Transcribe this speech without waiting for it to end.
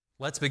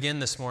Let's begin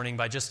this morning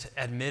by just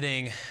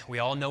admitting we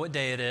all know what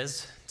day it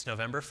is. It's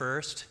November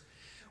 1st.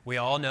 We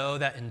all know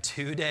that in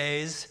 2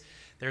 days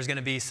there's going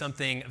to be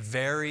something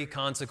very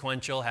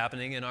consequential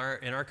happening in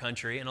our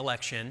country, an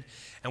election,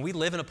 and we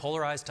live in a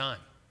polarized time.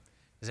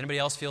 Does anybody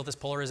else feel this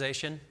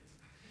polarization?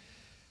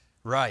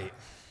 Right.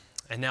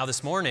 And now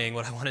this morning,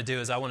 what I want to do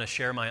is I want to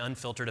share my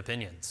unfiltered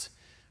opinions,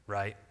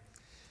 right?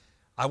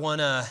 I want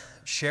to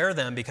share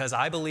them because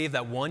I believe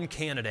that one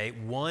candidate,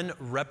 one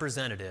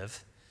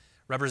representative,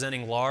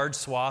 representing large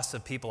swaths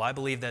of people, I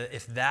believe that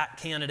if that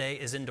candidate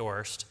is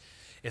endorsed,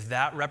 if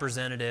that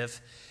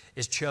representative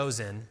is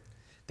chosen,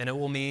 then it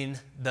will mean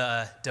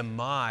the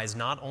demise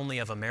not only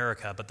of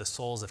America, but the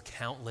souls of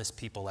countless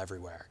people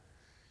everywhere.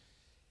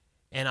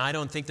 And I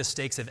don't think the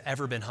stakes have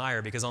ever been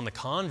higher because on the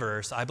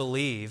converse, I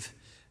believe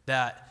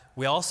that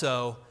we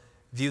also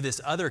view this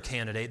other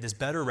candidate, this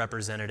better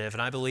representative,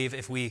 and I believe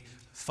if we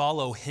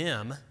follow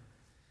him,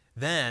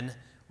 then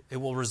it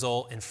will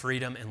result in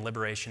freedom and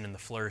liberation and the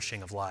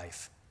flourishing of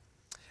life.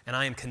 And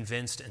I am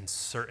convinced and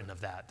certain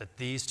of that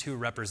these two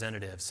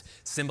representatives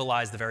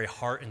symbolize the very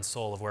heart and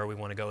soul of where we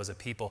want to go as a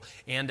people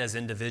and as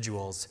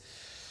individuals.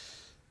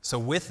 So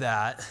with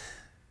that,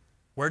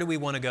 where do we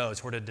want to go?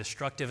 Toward a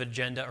destructive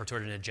agenda or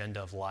toward an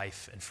agenda of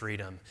life and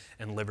freedom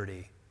and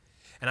liberty?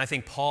 And I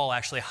think Paul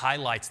actually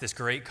highlights this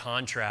great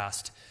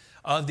contrast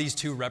of these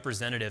two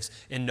representatives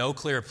in no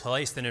clearer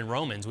place than in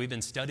Romans. We've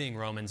been studying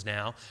Romans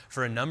now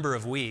for a number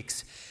of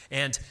weeks.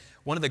 And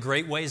one of the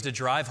great ways to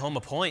drive home a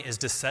point is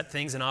to set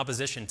things in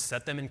opposition,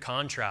 set them in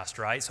contrast,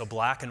 right? So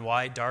black and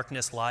white,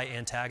 darkness, light,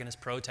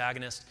 antagonist,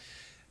 protagonist,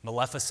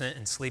 Maleficent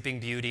and Sleeping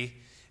Beauty.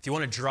 If you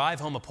want to drive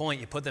home a point,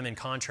 you put them in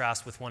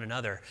contrast with one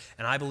another.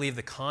 And I believe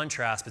the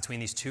contrast between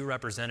these two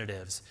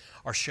representatives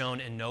are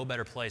shown in no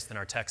better place than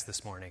our text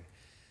this morning.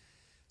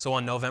 So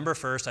on November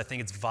 1st, I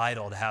think it's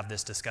vital to have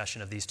this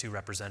discussion of these two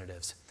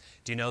representatives.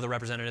 Do you know the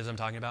representatives I'm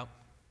talking about?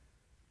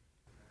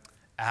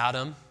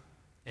 Adam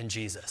and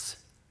Jesus.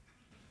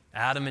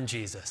 Adam and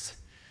Jesus.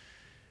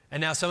 And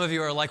now some of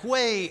you are like,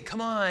 wait, come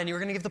on, you were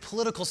going to give the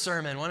political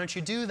sermon. Why don't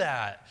you do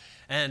that?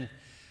 And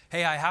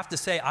hey, I have to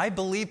say, I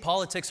believe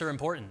politics are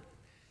important.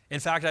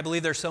 In fact, I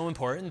believe they're so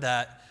important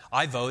that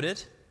I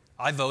voted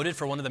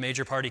for one of the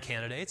major party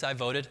candidates. I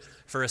voted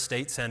for a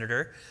state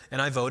senator,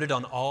 and I voted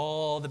on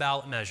all the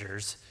ballot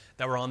measures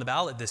that were on the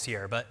ballot this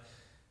year. But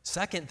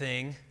second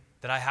thing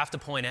that I have to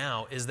point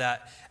out is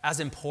that as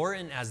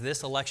important as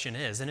this election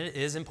is, and it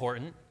is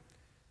important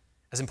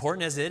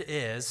as it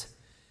is,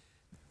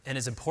 and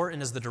as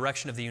important as the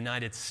direction of the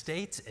United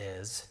States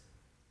is,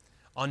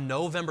 on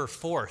November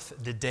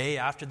 4th, the day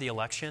after the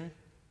election,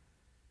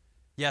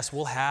 yes,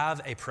 we'll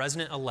have a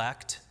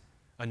president-elect,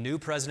 a new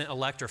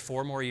president-elect or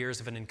 4 more years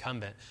of an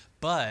incumbent.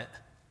 But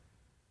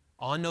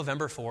on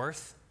November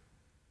 4th,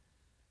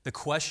 the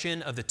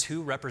question of the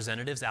two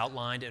representatives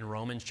outlined in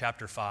Romans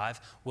chapter 5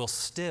 will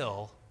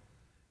still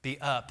be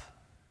up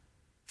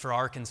for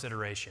our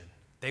consideration.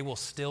 They will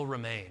still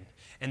remain.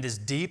 And this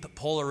deep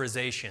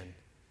polarization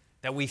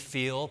that we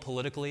feel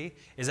politically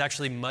is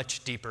actually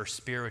much deeper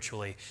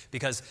spiritually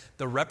because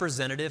the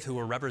representative who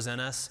will represent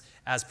us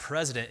as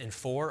president in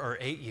 4 or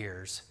 8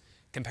 years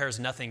compares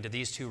nothing to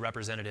these two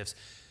representatives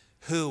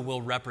who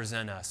will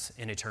represent us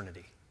in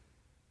eternity.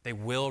 They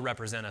will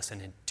represent us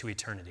into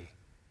eternity.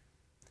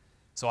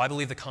 So I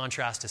believe the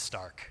contrast is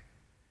stark.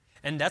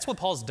 And that's what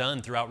Paul's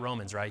done throughout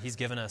Romans, right? He's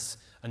given us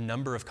a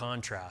number of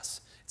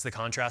contrasts. It's the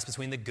contrast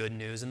between the good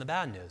news and the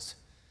bad news.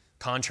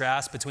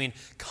 Contrast between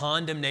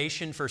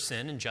condemnation for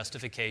sin and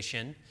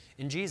justification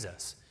in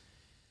Jesus.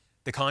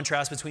 The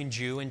contrast between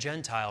Jew and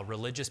Gentile,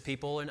 religious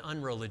people and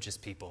unreligious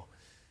people.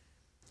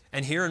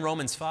 And here in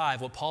Romans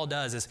 5, what Paul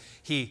does is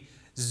he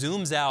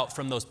zooms out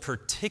from those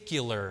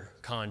particular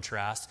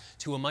contrasts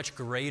to a much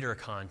greater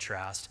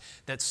contrast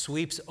that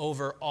sweeps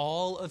over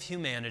all of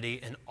humanity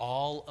and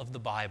all of the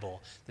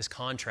Bible. This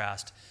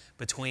contrast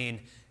between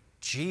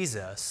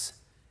Jesus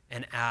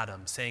and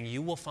Adam, saying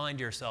you will find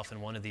yourself in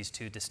one of these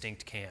two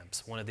distinct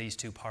camps, one of these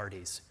two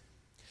parties.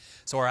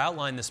 So our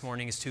outline this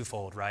morning is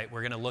twofold, right?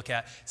 We're going to look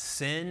at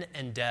sin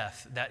and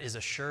death that is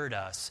assured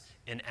us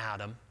in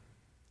Adam.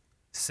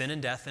 Sin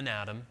and death in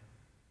Adam.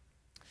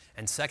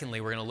 And secondly,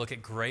 we're going to look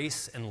at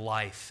grace and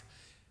life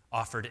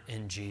offered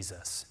in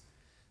Jesus.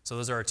 So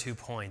those are our 2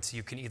 points.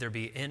 You can either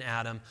be in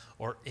Adam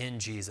or in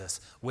Jesus.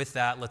 With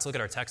that, let's look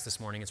at our text this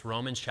morning. It's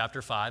Romans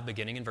chapter 5,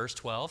 beginning in verse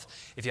 12.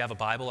 If you have a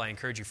Bible, I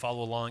encourage you to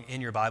follow along in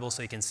your Bible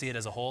so you can see it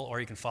as a whole, or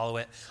you can follow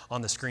it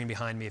on the screen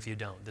behind me if you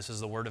don't. This is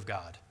the Word of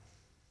God.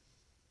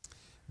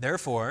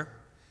 Therefore,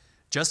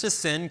 just as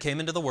sin came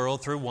into the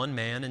world through one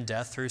man and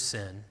death through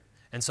sin,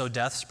 and so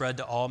death spread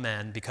to all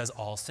men because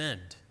all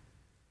sinned.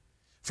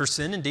 For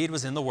sin indeed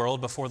was in the world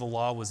before the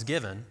law was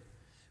given,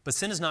 but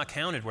sin is not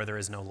counted where there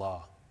is no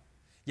law.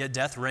 Yet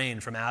death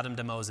reigned from Adam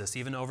to Moses,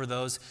 even over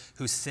those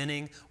whose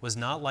sinning was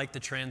not like the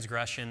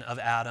transgression of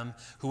Adam,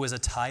 who was a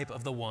type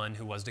of the one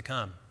who was to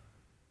come.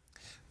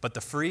 But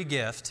the free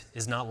gift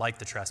is not like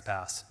the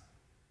trespass.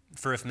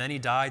 For if many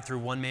died through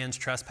one man's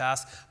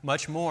trespass,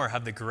 much more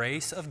have the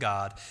grace of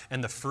God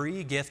and the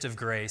free gift of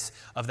grace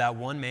of that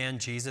one man,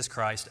 Jesus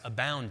Christ,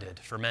 abounded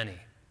for many.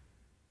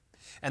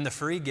 And the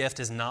free gift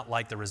is not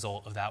like the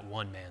result of that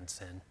one man's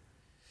sin.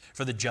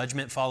 For the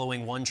judgment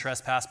following one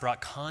trespass brought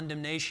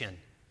condemnation,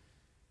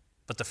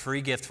 but the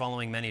free gift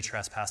following many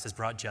trespasses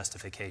brought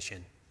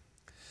justification.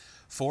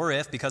 For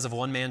if, because of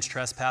one man's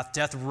trespass,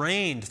 death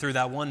reigned through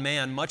that one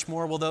man, much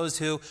more will those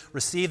who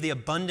receive the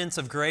abundance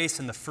of grace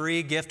and the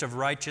free gift of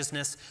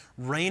righteousness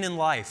reign in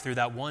life through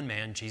that one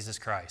man, Jesus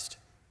Christ.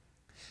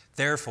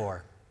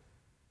 Therefore,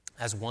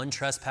 as one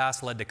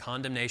trespass led to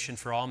condemnation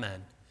for all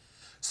men,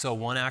 so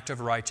one act of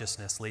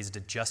righteousness leads to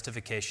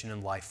justification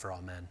and life for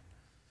all men.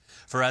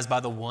 For as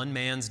by the one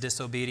man's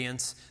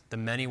disobedience the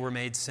many were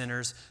made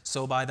sinners,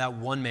 so by that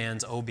one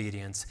man's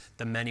obedience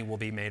the many will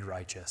be made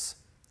righteous.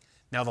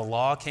 Now the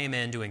law came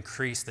in to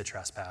increase the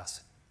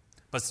trespass,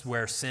 but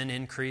where sin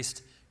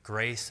increased,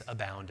 grace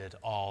abounded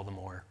all the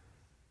more.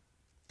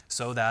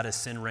 So that as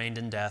sin reigned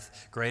in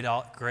death,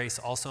 grace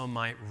also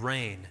might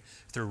reign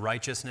through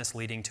righteousness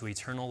leading to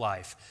eternal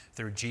life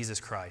through Jesus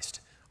Christ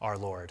our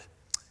Lord.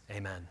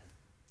 Amen.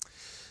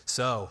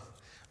 So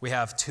we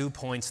have 2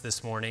 points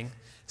this morning: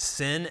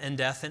 sin and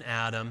death in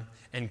Adam,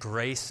 and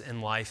grace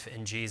and life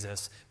in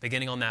Jesus.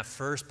 Beginning on that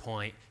first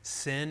point,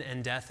 sin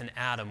and death in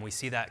Adam, we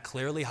see that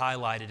clearly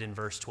highlighted in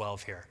verse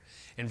 12 here.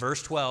 In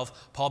verse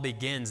 12, Paul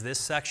begins this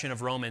section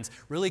of Romans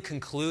really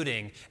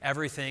concluding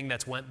everything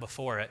that's went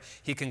before it.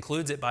 He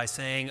concludes it by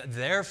saying,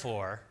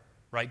 therefore,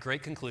 right,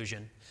 great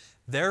conclusion,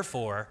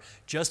 therefore,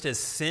 just as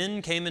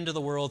sin came into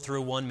the world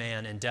through one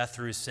man and death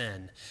through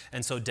sin,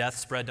 and so death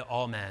spread to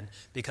all men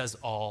because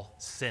all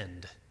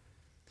sinned.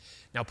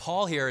 Now,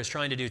 Paul here is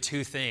trying to do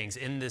 2 things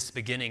in this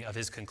beginning of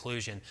his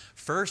conclusion.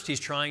 First, he's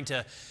trying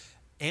to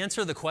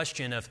answer the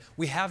question of,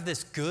 we have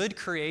this good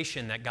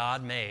creation that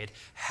God made.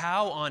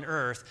 How on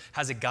earth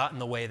has it gotten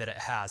the way that it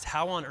has?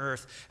 How on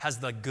earth has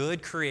the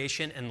good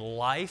creation and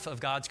life of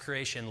God's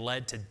creation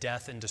led to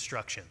death and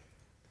destruction?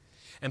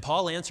 And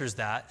Paul answers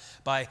that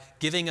by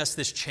giving us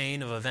this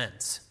chain of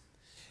events.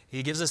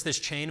 He gives us this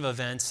chain of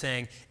events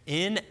saying,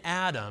 in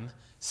Adam,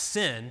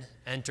 sin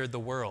entered the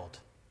world.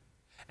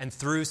 And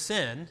through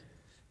sin,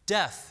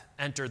 death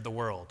entered the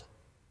world.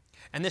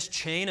 And this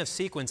chain of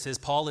sequences,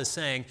 Paul is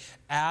saying,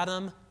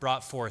 Adam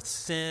brought forth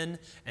sin,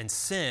 and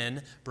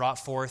sin brought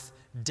forth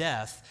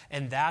death.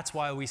 And that's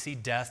why we see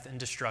death and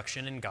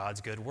destruction in God's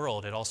good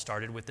world. It all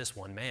started with this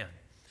one man.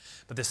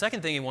 But the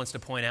second thing he wants to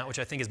point out, which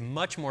I think is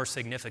much more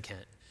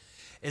significant,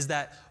 is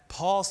that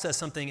Paul says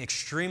something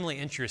extremely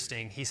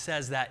interesting. He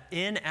says that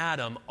in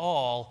Adam,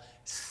 all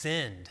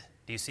sinned.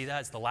 Do you see that?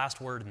 It's the last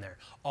word in there.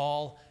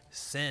 All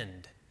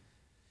sinned.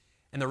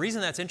 And the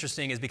reason that's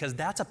interesting is because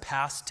that's a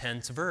past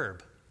tense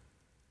verb.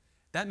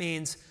 That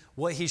means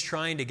what he's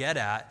trying to get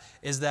at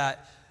is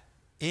that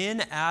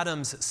in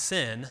Adam's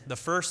sin, the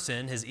first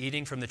sin, his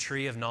eating from the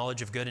tree of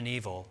knowledge of good and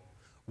evil,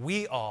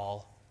 we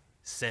all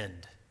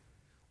sinned.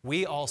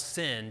 We all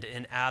sinned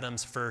in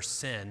Adam's first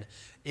sin.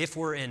 If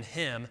we're in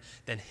him,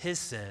 then his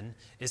sin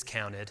is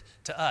counted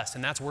to us.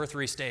 And that's worth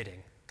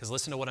restating, because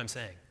listen to what I'm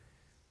saying.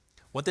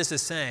 What this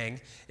is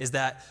saying is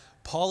that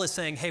Paul is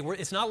saying, hey,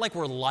 it's not like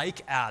we're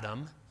like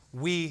Adam.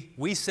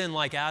 We sin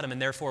like Adam,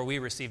 and therefore we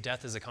receive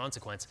death as a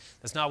consequence.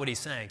 That's not what he's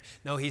saying.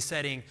 No, he's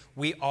saying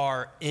we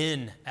are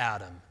in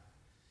Adam.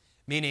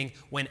 Meaning,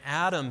 when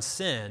Adam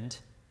sinned,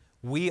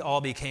 we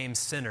all became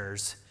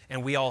sinners,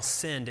 and we all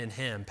sinned in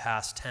him,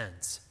 past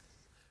tense.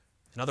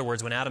 In other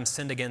words, when Adam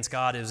sinned against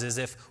God, it was as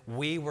if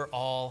we were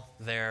all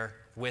there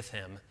with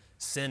him,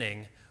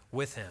 sinning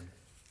with him.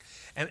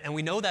 And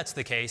we know that's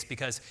the case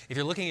because if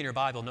you're looking in your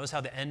Bible, notice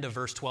how the end of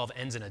verse 12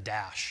 ends in a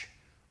dash.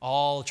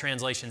 All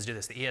translations do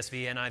this. The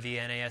ESV,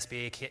 NIV,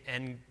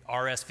 NASB,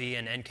 RSV,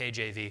 and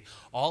NKJV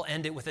all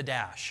end it with a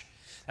dash.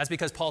 That's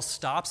because Paul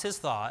stops his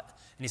thought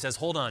and he says,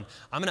 hold on,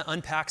 I'm going to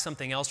unpack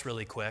something else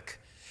really quick.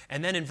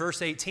 And then in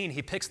verse 18,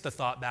 he picks the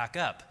thought back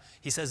up.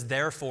 He says,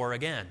 therefore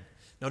again.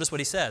 Notice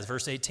what he says,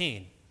 verse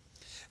 18.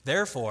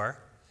 Therefore,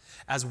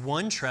 as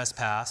one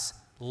trespass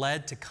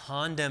led to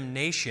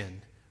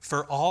condemnation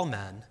for all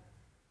men,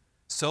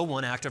 so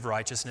one act of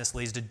righteousness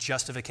leads to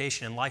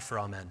justification and life for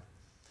all men.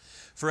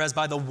 For as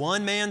by the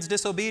one man's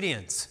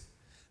disobedience,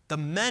 the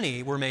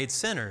many were made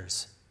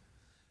sinners,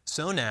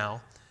 so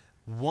now,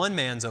 one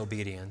man's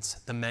obedience,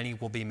 the many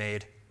will be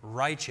made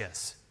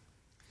righteous.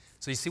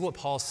 So you see what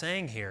Paul's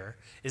saying here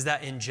is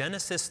that in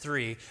Genesis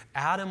 3,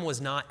 Adam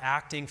was not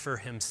acting for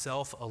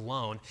himself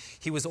alone.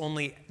 He was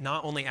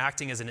not only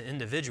acting as an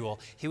individual,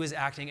 he was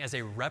acting as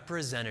a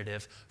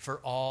representative for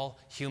all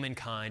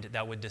humankind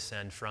that would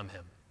descend from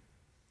him.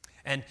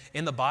 And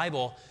in the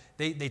Bible,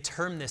 they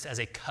term this as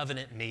a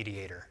covenant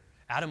mediator.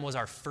 Adam was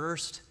our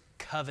first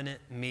covenant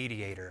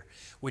mediator,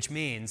 which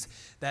means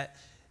that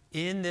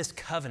in this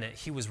covenant,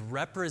 he was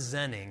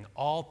representing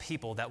all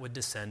people that would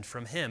descend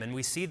from him. And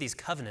we see these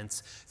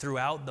covenants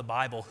throughout the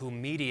Bible who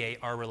mediate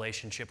our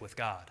relationship with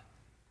God.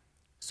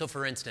 So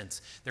for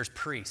instance, there's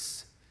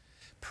priests.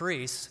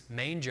 Priests'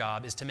 main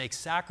job is to make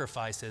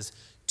sacrifices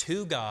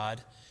to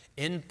God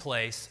in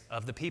place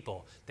of the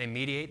people. They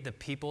mediate the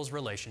people's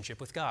relationship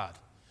with God.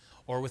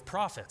 Or with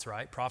prophets,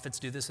 right? Prophets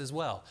do this as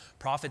well.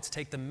 Prophets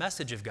take the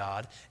message of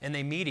God and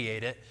they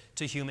mediate it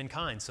to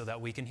humankind so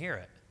that we can hear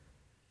it.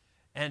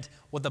 And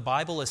what the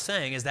Bible is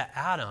saying is that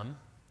Adam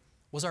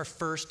was our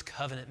first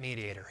covenant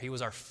mediator. He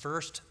was our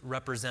first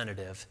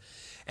representative,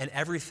 and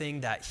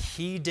everything that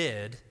he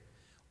did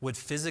would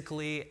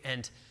physically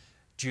and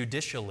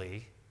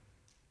judicially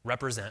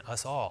represent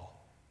us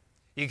all.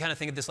 You can kind of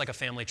think of this like a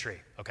family tree,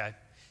 okay?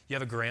 You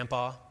have a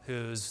grandpa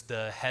who's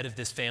the head of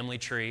this family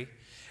tree,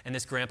 and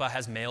this grandpa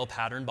has male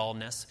pattern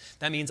baldness.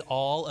 That means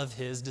all of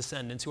his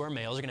descendants who are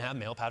males are going to have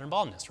male pattern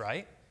baldness,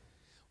 right?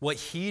 What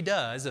he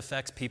does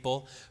affects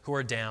people who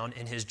are down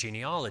in his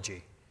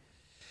genealogy.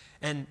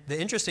 And the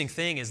interesting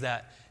thing is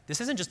that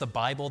this isn't just the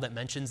Bible that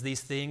mentions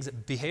these things.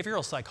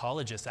 Behavioral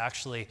psychologists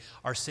actually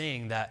are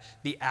saying that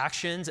the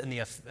actions and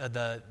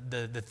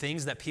the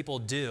things that people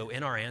do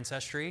in our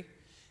ancestry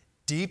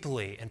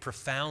deeply and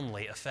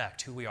profoundly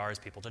affect who we are as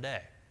people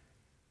today.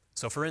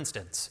 So for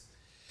instance,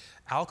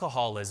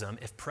 alcoholism,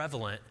 if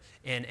prevalent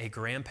in a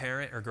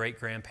grandparent or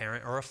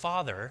great-grandparent or a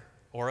father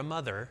or a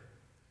mother,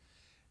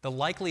 the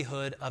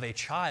likelihood of a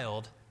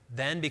child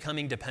then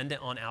becoming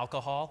dependent on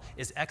alcohol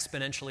is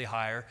exponentially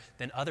higher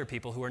than other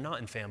people who are not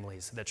in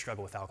families that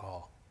struggle with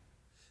alcohol.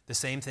 The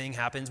same thing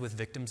happens with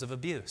victims of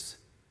abuse.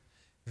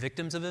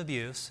 Victims of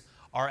abuse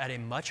are at a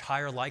much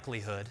higher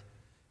likelihood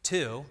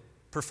to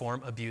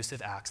perform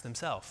abusive acts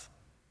themselves.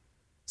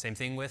 Same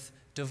thing with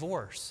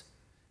divorce.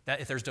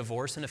 That if there's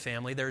divorce in a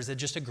family, there's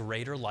just a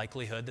greater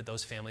likelihood that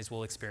those families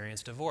will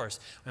experience divorce.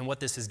 And what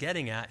this is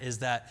getting at is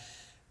that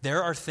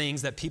there are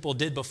things that people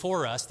did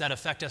before us that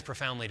affect us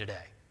profoundly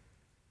today.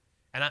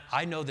 And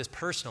I know this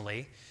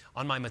personally.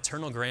 On my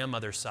maternal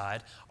grandmother's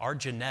side, our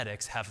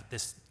genetics have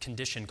this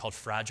condition called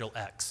Fragile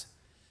X.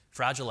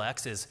 Fragile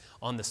X is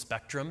on the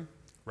spectrum,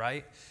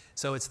 right?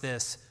 So it's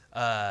this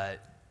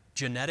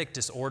genetic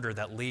disorder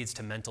that leads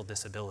to mental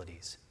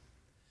disabilities.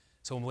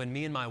 So when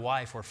me and my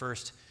wife were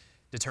first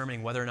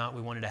determining whether or not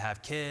we wanted to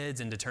have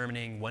kids and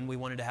determining when we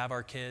wanted to have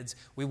our kids,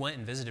 we went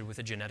and visited with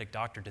a genetic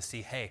doctor to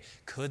see, hey,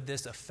 could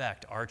this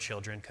affect our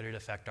children? Could it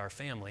affect our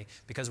family?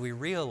 Because we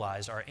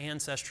realized our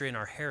ancestry and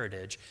our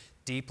heritage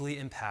deeply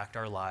impact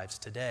our lives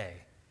today.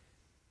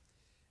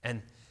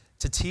 And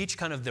to teach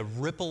kind of the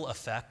ripple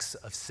effects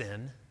of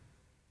sin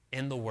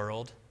in the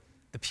world,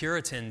 the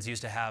Puritans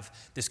used to have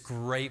this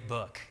great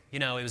book. You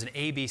know, it was an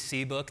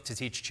ABC book to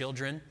teach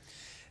children.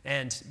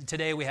 And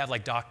today we have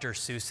like Dr.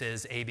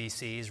 Seuss's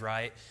ABCs,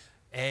 right?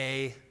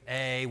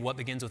 A, what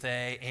begins with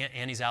A?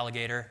 Annie's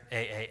Alligator,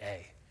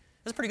 A.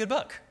 That's a pretty good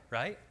book,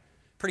 right?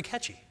 Pretty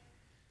catchy.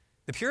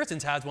 The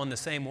Puritans had one the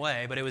same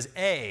way, but it was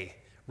A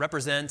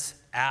represents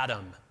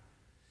Adam.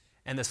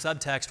 And the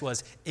subtext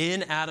was,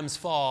 in Adam's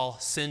fall,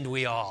 sinned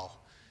we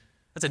all.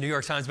 That's a New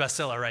York Times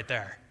bestseller right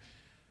there.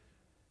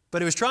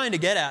 But it was trying to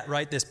get at,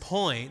 right, this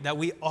point that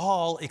we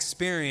all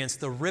experience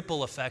the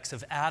ripple effects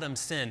of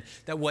Adam's sin,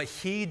 that what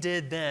he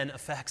did then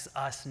affects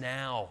us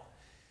now.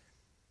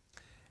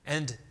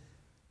 And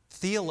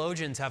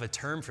theologians have a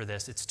term for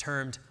this. It's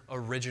termed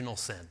original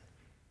sin.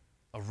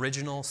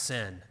 Original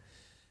sin.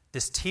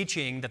 This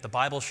teaching that the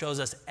Bible shows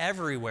us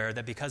everywhere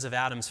that because of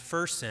Adam's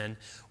first sin,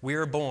 we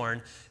are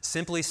born,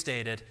 simply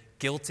stated,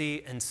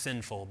 guilty and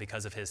sinful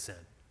because of his sin.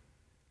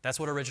 That's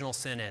what original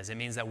sin is. It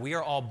means that we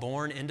are all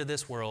born into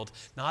this world,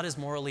 not as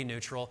morally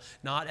neutral,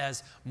 not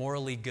as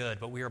morally good,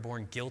 but we are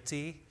born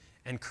guilty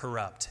and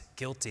corrupt,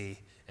 guilty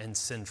and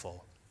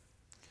sinful.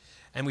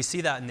 And we see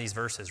that in these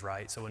verses,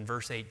 right? So in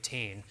verse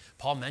 18,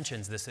 Paul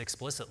mentions this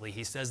explicitly.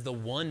 He says the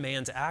one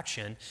man's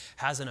action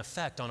has an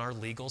effect on our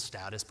legal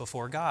status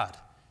before God.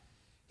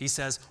 He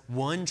says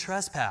one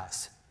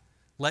trespass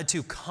led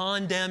to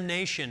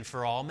condemnation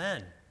for all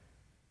men.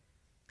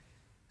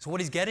 So what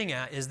he's getting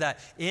at is that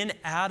in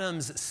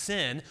Adam's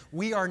sin,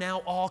 we are now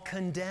all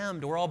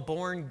condemned. We're all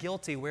born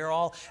guilty. We're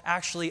all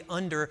actually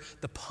under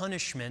the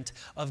punishment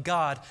of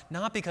God,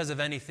 not because of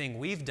anything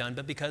we've done,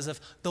 but because of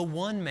the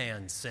one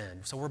man's sin.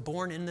 So we're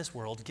born in this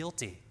world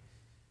guilty.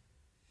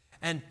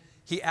 And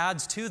he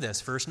adds to this,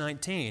 verse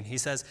 19,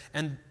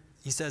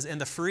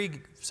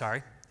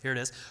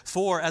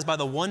 for as by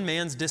the one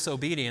man's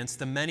disobedience,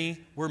 the many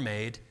were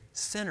made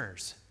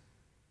sinners.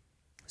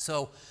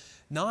 So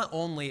not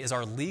only is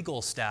our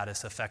legal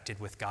status affected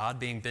with God,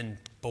 been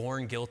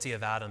born guilty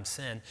of Adam's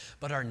sin,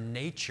 but our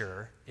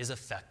nature is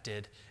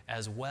affected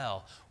as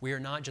well. We are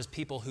not just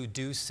people who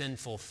do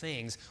sinful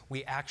things.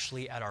 We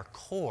actually, at our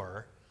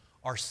core,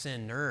 are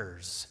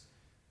sinners,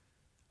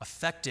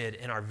 affected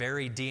in our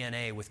very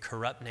DNA with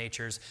corrupt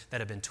natures that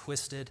have been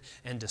twisted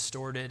and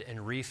distorted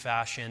and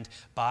refashioned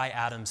by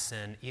Adam's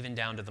sin, even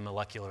down to the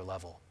molecular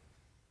level.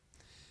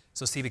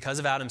 So see, because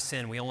of Adam's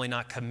sin, we only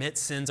not commit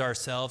sins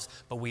ourselves,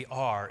 but we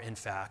are, in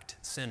fact,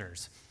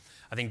 sinners.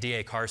 I think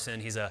D.A. Carson,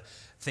 he's a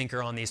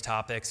thinker on these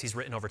topics. He's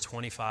written over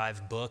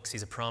 25 books.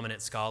 He's a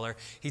prominent scholar.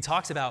 He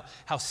talks about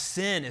how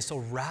sin is so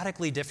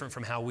radically different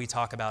from how we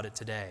talk about it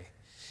today.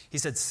 He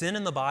said sin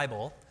in the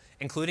Bible,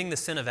 including the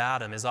sin of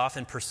Adam, is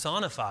often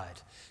personified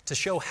to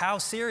show how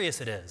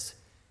serious it is.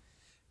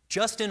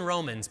 Just in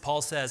Romans,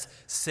 Paul says,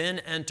 sin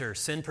enters,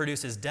 sin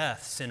produces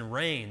death, sin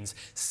reigns,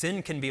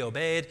 sin can be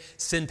obeyed,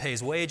 sin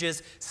pays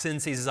wages, sin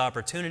seizes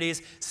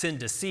opportunities, sin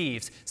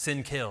deceives,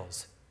 sin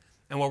kills.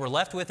 And what we're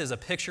left with is a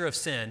picture of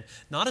sin,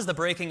 not as the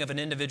breaking of an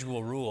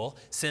individual rule,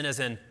 sin as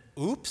in,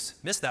 oops,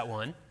 missed that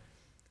one,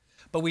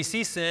 but we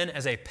see sin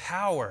as a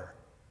power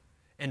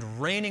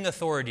and reigning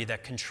authority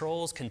that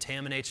controls,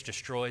 contaminates,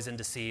 destroys, and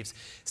deceives.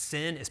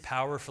 Sin is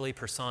powerfully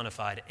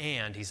personified,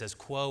 and, he says,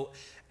 quote,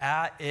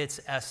 at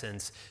its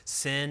essence,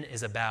 sin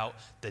is about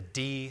the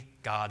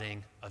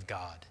de-godding of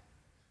God.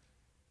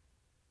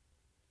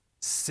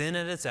 Sin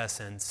at its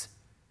essence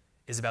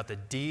is about the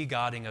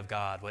de-godding of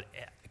God. What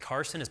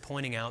Carson is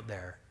pointing out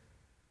there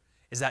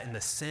is that in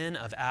the sin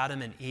of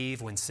Adam and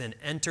Eve, when sin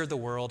entered the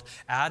world,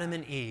 Adam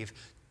and Eve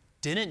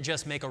didn't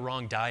just make a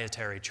wrong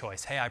dietary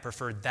choice. Hey, I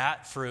preferred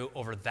that fruit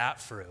over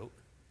that fruit.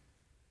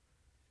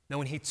 No,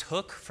 when he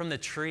took from the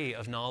tree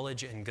of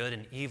knowledge and good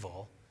and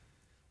evil,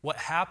 what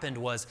happened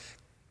was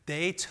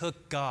they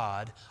took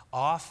God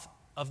off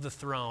of the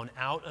throne,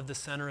 out of the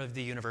center of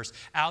the universe,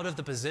 out of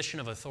the position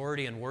of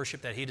authority and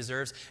worship that he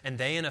deserves, and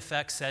they in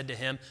effect said to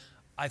him,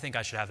 I think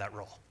I should have that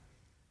role.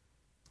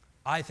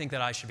 I think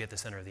that I should be at the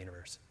center of the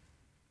universe.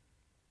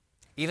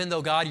 Even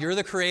though, God, you're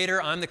the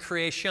creator, I'm the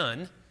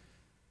creation,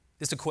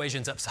 this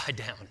equation's upside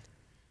down.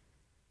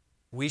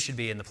 We should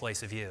be in the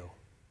place of you.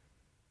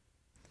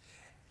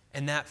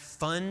 And that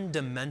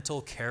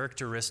fundamental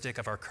characteristic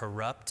of our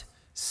corrupt,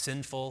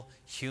 sinful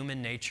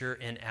human nature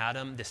in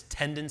Adam, this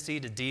tendency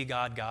to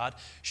de-God God,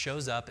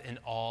 shows up in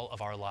all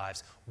of our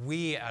lives.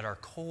 We, at our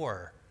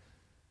core,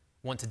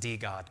 want to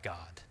de-God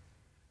God.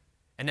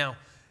 And now,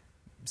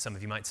 some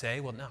of you might say,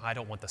 well, no, I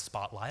don't want the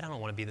spotlight. I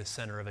don't want to be the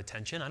center of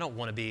attention. I don't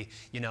want to be,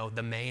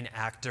 the main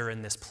actor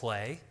in this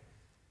play.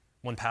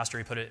 One pastor,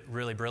 he put it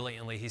really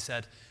brilliantly. He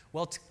said,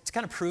 well, to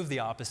kind of prove the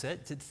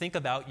opposite, to think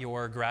about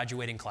your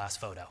graduating class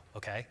photo,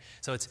 okay?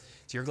 So it's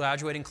your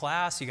graduating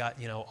class. You got,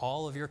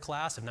 all of your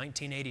class of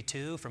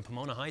 1982 from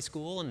Pomona High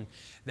School, and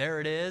there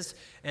it is.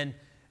 And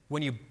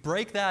when you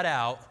break that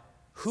out,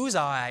 whose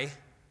eye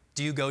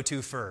do you go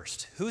to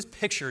first? Whose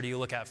picture do you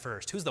look at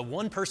first? Who's the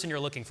one person you're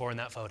looking for in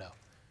that photo?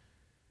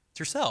 It's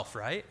yourself,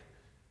 right?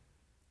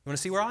 You want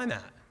to see where I'm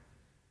at?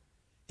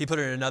 He put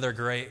it in another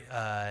great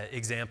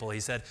example.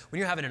 He said, when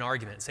you're having an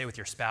argument, say with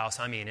your spouse,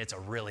 it's a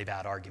really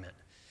bad argument,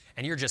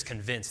 and you're just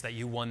convinced that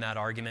you won that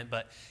argument,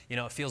 but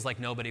it feels like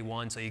nobody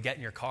won, so you get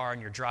in your car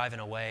and you're driving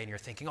away and you're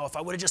thinking, if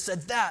I would have just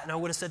said that and I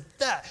would have said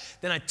that,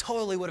 then I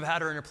totally would have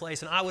had her in her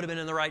place and I would have been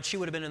in the right, she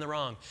would have been in the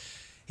wrong.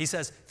 He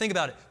says, think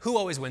about it. Who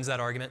always wins that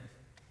argument?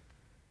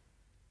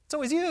 It's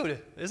always you,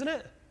 isn't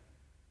it?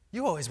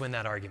 You always win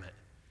that argument.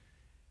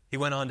 He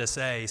went on to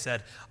say, he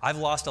said, I've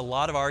lost a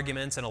lot of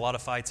arguments and a lot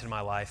of fights in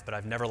my life, but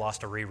I've never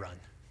lost a rerun.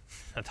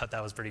 I thought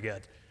that was pretty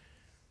good.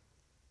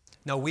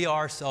 No, we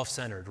are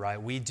self-centered,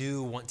 right? We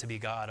do want to be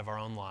God of our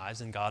own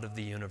lives and God of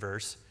the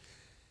universe.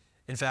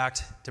 In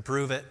fact, to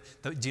prove it,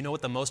 do you know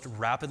what the most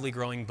rapidly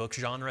growing book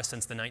genre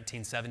since the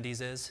 1970s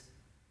is?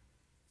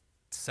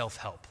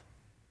 Self-help.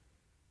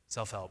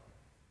 Self-help.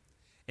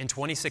 In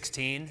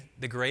 2016,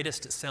 the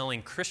greatest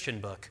selling Christian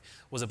book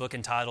was a book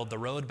entitled The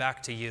Road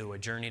Back to You, A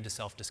Journey to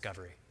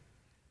Self-Discovery.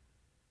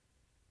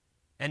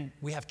 And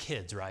we have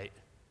kids, right?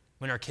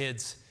 When our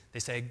kids, they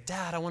say,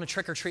 Dad, I want to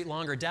trick or treat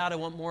longer. Dad, I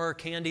want more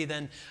candy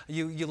than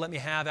you let me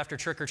have after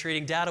trick or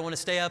treating. Dad, I want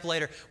to stay up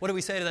later. What do we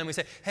say to them? We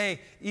say,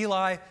 hey,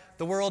 Eli,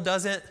 the world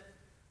doesn't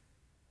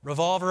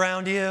revolve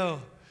around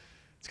you.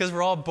 It's because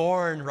we're all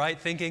born, right,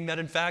 thinking that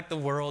in fact the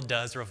world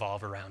does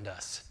revolve around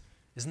us.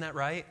 Isn't that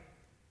right?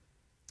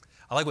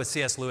 I like what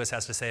C.S. Lewis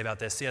has to say about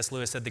this. C.S.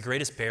 Lewis said the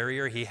greatest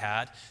barrier he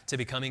had to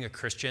becoming a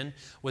Christian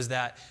was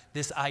that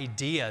this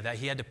idea that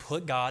he had to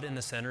put God in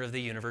the center of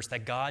the universe,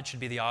 that God should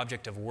be the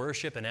object of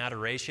worship and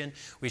adoration.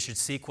 We should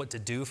seek what to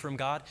do from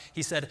God.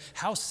 He said,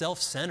 how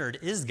self-centered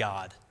is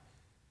God?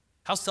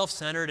 How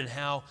self-centered and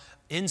how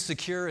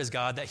insecure is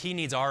God that he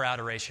needs our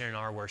adoration and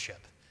our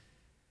worship?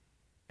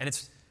 And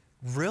it's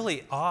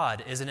really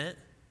odd, isn't it,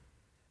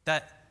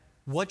 that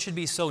what should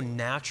be so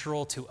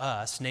natural to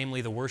us, namely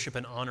the worship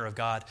and honor of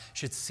God,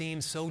 should seem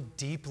so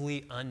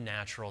deeply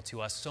unnatural to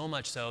us, so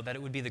much so that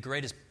it would be the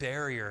greatest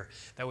barrier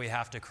that we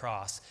have to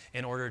cross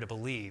in order to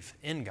believe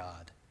in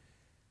God.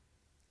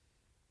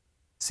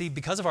 See,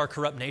 because of our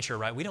corrupt nature,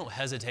 right, we don't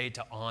hesitate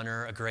to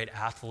honor a great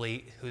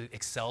athlete who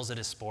excels at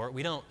his sport.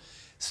 We don't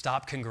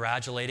stop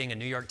congratulating a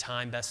New York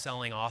Times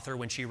best-selling author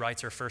when she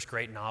writes her first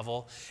great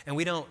novel. And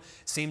we don't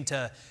seem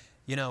to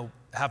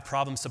have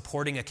problems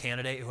supporting a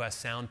candidate who has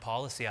sound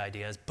policy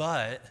ideas,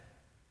 but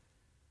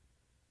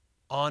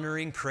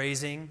honoring,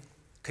 praising,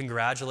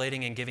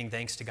 congratulating, and giving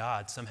thanks to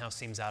God somehow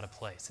seems out of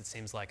place. It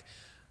seems like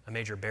a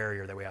major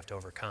barrier that we have to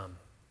overcome.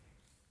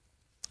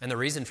 And the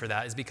reason for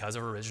that is because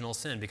of original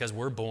sin, because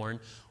we're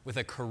born with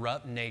a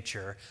corrupt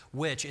nature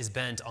which is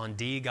bent on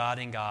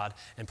de-godding God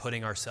and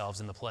putting ourselves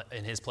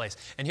in his place.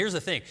 And here's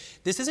the thing.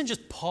 This isn't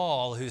just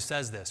Paul who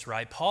says this,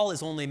 right? Paul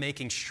is only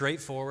making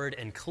straightforward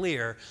and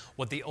clear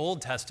what the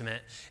Old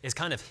Testament is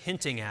kind of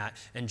hinting at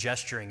and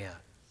gesturing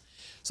at.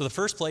 So the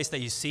first place that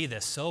you see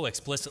this so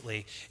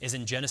explicitly is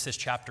in Genesis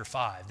chapter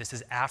 5. This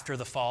is after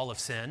the fall of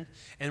sin,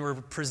 and we're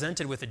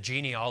presented with a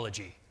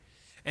genealogy.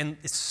 And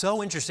it's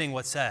so interesting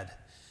what's said.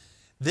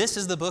 This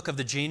is the book of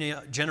the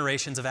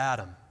generations of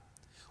Adam.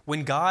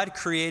 When God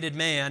created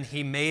man,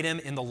 he made him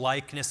in the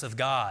likeness of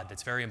God.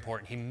 That's very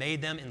important. He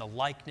made them in the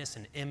likeness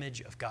and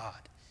image of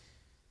God.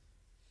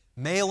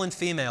 Male and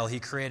female, he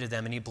created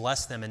them, and he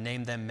blessed them and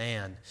named them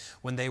man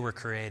when they were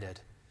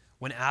created.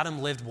 When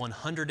Adam lived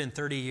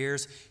 130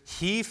 years,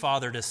 he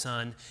fathered a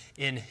son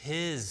in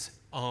his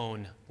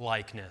own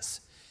likeness,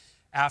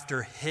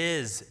 after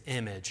his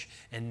image,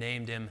 and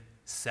named him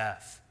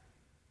Seth.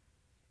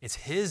 It's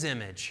his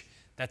image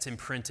that's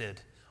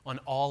imprinted on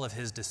all of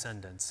his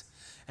descendants.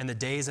 And the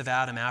days of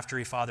Adam after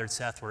he fathered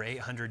Seth were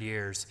 800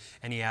 years,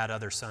 and he had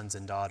other sons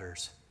and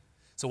daughters.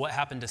 So what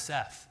happened to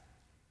Seth?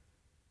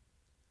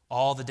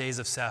 All the days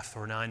of Seth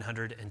were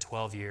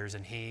 912 years,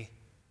 and he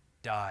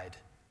died.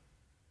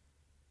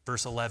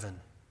 Verse 11,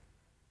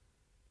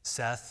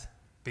 Seth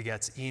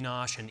begets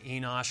Enosh, and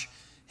Enosh,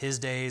 his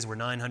days were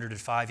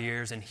 905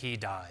 years, and he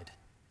died.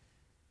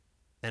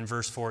 Then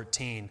verse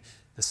 14,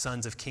 the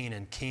sons of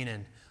Kenan.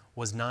 Kenan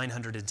was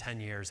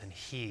 910 years, and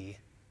he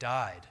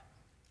died.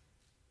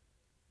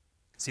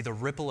 See, the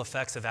ripple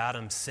effects of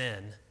Adam's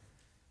sin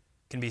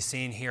can be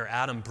seen here.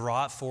 Adam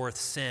brought forth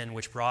sin,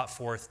 which brought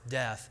forth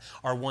death.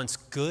 Our once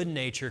good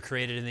nature,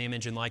 created in the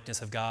image and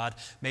likeness of God,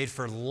 made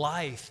for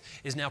life,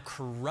 is now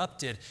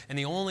corrupted. And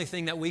the only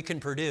thing that we can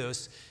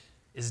produce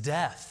is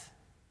death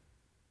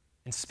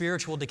and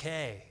spiritual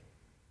decay.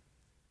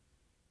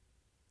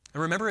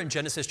 And remember in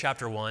Genesis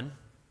chapter 1,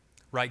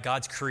 right,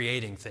 God's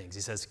creating things.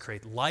 He says,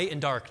 create light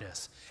and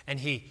darkness. And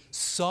he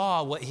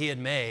saw what he had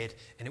made,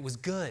 and it was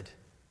good.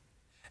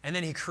 And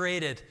then he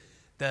created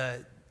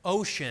the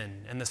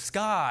ocean and the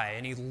sky,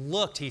 and he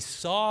looked, he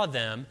saw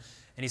them,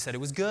 and he said it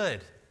was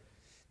good.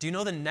 Do you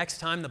know the next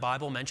time the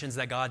Bible mentions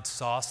that God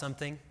saw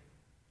something?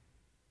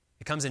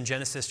 It comes in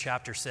Genesis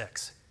chapter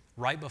 6,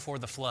 right before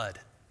the flood.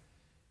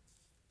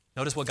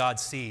 Notice what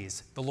God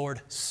sees. The Lord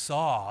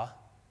saw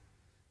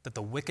that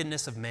the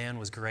wickedness of man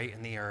was great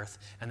in the earth,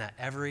 and that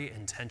every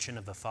intention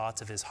of the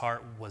thoughts of his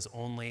heart was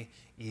only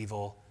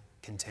evil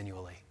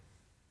continually.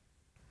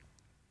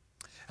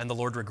 And the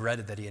Lord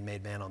regretted that he had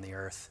made man on the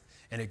earth,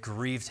 and it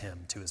grieved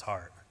him to his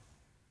heart.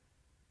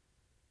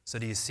 So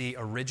do you see,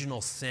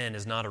 original sin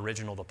is not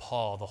original to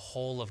Paul. The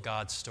whole of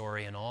God's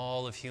story and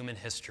all of human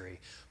history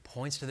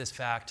points to this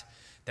fact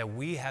that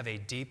we have a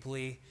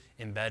deeply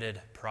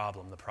embedded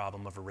problem, the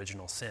problem of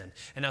original sin.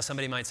 And now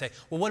somebody might say,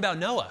 well, what about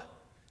Noah?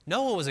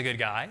 Noah was a good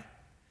guy.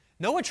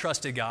 Noah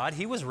trusted God.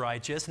 He was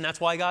righteous, and that's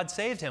why God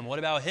saved him. What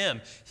about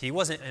him? He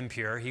wasn't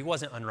impure. He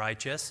wasn't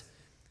unrighteous.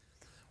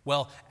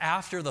 Well,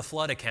 after the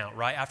flood account,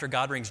 right, after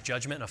God brings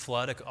judgment and a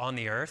flood on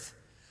the earth,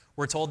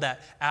 we're told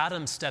that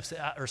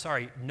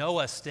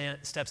Noah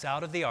steps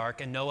out of the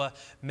ark, and Noah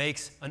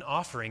makes an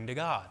offering to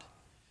God.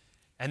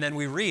 And then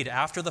we read,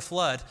 after the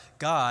flood,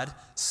 God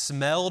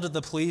smelled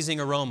the pleasing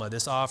aroma,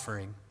 this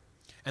offering.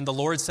 And the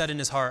Lord said in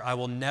his heart, I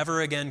will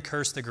never again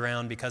curse the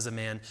ground because of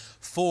man,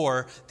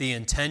 for the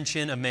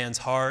intention of man's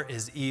heart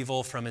is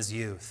evil from his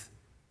youth.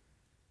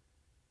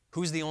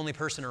 Who's the only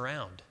person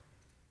around?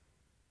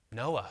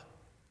 Noah.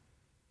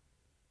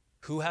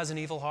 Who has an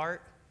evil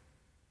heart?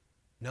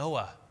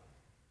 Noah.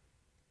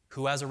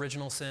 Who has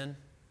original sin?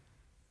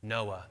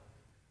 Noah.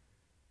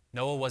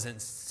 Noah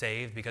wasn't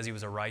saved because he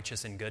was a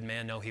righteous and good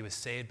man. No, he was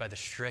saved by the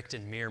strict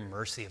and mere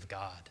mercy of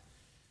God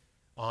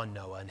on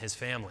Noah and his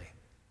family.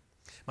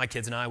 My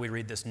kids and I, we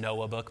read this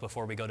Noah book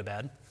before we go to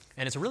bed.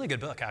 And it's a really good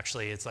book,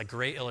 actually. It's like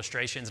great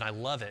illustrations, and I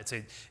love it.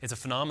 It's a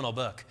phenomenal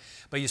book.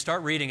 But you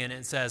start reading it, and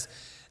it says,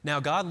 now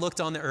God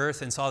looked on the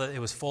earth and saw that it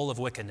was full of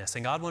wickedness,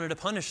 and God wanted to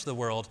punish the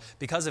world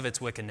because of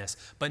its wickedness.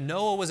 But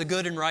Noah was a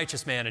good and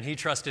righteous man, and he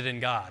trusted in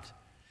God.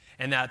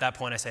 And at that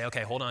point, I say,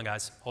 okay, hold on,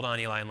 guys. Hold on,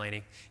 Eli and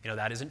Lainey.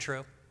 That isn't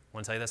true. I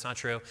want to tell you that's not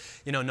true.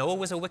 Noah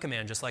was a wicked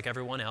man just like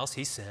everyone else.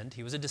 He sinned.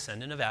 He was a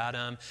descendant of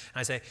Adam. And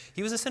I say,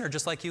 he was a sinner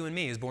just like you and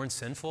me. He was born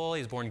sinful.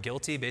 He was born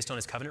guilty based on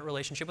his covenant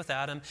relationship with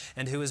Adam,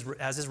 and who is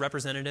as his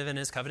representative and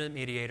his covenant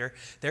mediator.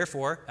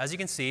 Therefore, as you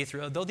can see,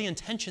 though the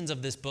intentions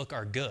of this book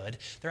are good,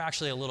 they're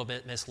actually a little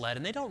bit misled,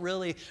 and they don't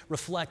really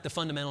reflect the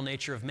fundamental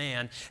nature of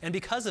man. And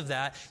because of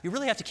that, you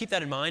really have to keep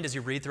that in mind as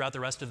you read throughout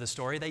the rest of the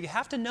story, that you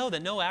have to know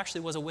that Noah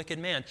actually was a wicked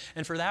man.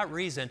 And for that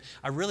reason,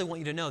 I really want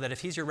you to know that if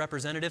he's your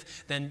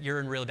representative, then you're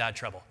in really bad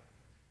trouble.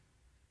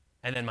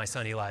 And then my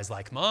son Eli's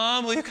like,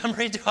 Mom, will you come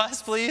read to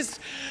us, please?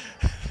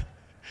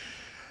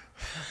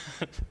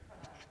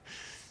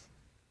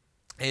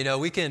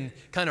 We can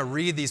kind of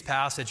read these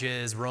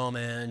passages,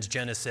 Romans,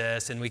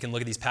 Genesis, and we can look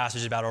at these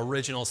passages about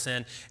original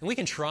sin, and we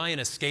can try and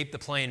escape the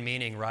plain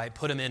meaning, right?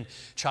 Put them in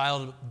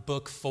child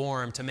book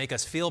form to make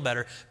us feel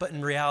better. But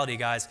in reality,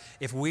 guys,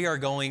 if we are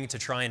going to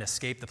try and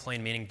escape the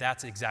plain meaning,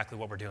 that's exactly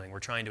what we're doing. We're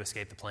trying to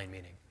escape the plain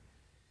meaning.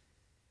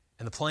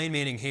 And the plain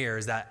meaning here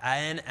is that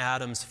in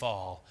Adam's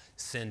fall,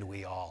 sinned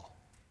we all.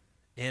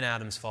 In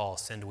Adam's fall,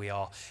 sinned we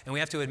all. And we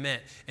have to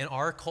admit, in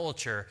our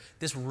culture,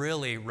 this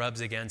really rubs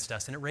against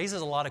us. And it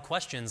raises a lot of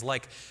questions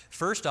like,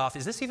 first off,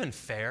 is this even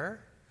fair?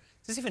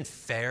 Is this even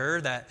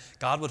fair that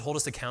God would hold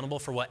us accountable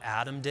for what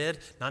Adam did,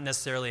 not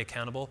necessarily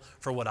accountable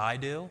for what I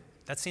do?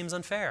 That seems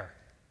unfair.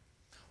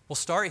 We'll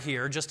start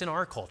here just in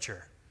our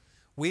culture.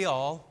 We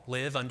all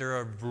live under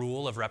a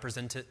rule of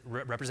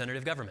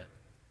representative government,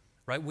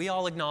 right? We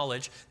all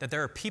acknowledge that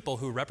there are people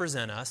who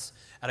represent us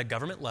at a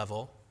government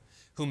level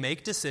who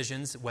make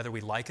decisions, whether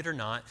we like it or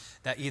not,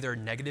 that either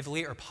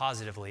negatively or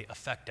positively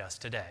affect us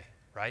today,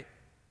 right?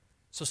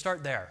 So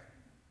start there,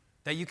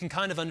 that you can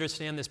kind of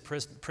understand this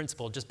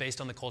principle just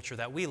based on the culture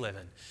that we live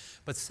in.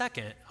 But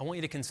second, I want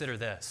you to consider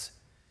this.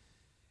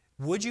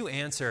 Would you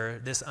answer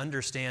this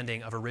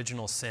understanding of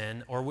original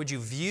sin, or would you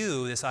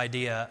view this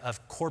idea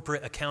of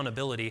corporate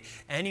accountability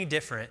any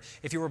different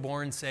if you were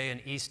born, say, in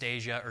East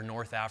Asia or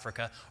North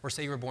Africa, or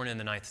say you were born in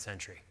the 9th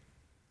century?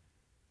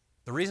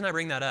 The reason I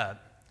bring that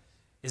up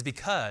is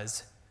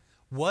because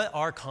what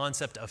our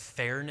concept of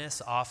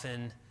fairness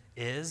often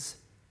is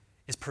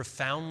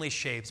profoundly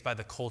shaped by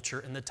the culture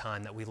and the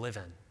time that we live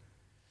in.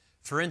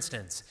 For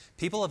instance,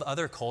 people of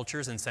other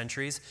cultures and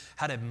centuries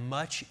had a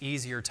much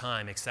easier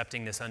time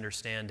accepting this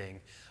understanding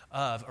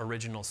of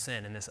original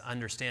sin and this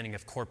understanding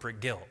of corporate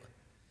guilt.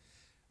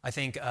 I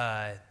think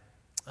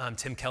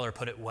Tim Keller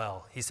put it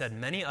well. He said,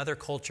 many other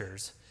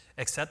cultures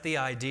accept the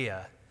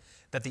idea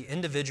that the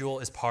individual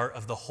is part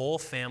of the whole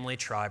family,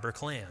 tribe, or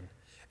clan,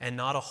 and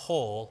not a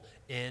whole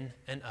in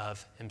and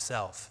of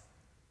himself.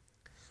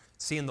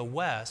 See, in the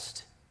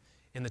West,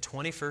 in the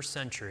 21st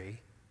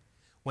century,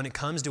 when it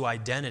comes to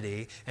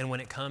identity and when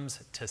it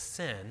comes to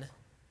sin,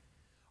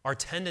 our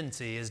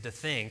tendency is to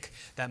think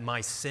that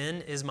my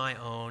sin is my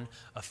own,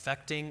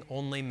 affecting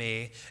only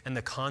me, and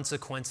the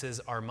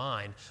consequences are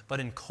mine. But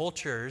in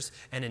cultures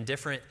and in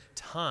different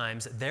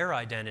times, their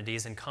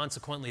identities and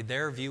consequently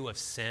their view of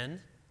sin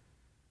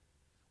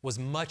was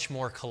much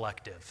more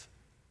collective.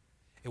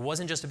 It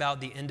wasn't just about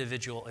the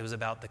individual, it was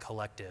about the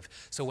collective.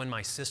 So when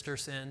my sister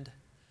sinned,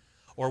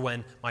 or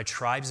when my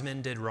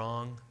tribesmen did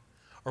wrong,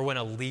 or when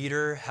a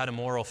leader had a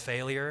moral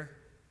failure,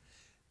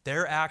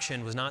 their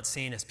action was not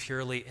seen as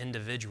purely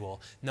individual.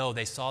 No,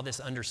 they saw this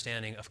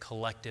understanding of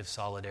collective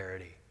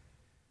solidarity.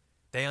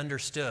 They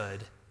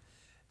understood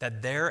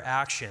that their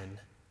action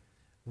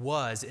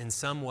was in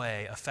some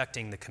way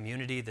affecting the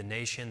community, the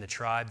nation, the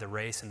tribe, the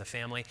race, and the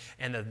family,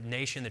 and the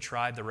nation, the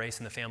tribe, the race,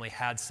 and the family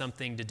had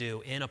something to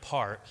do in a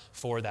part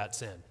for that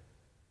sin.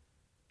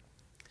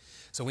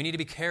 So we need to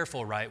be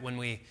careful, right, when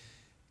we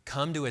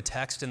come to a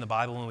text in the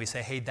Bible and we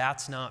say, hey,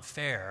 that's not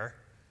fair.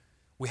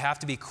 We have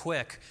to be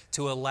quick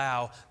to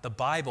allow the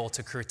Bible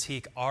to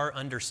critique our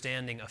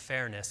understanding of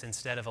fairness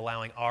instead of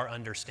allowing our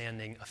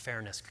understanding of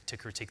fairness to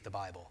critique the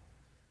Bible.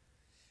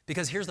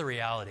 Because here's the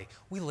reality.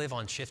 We live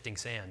on shifting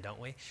sand, don't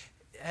we?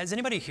 Has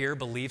anybody here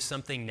believed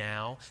something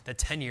now that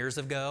 10 years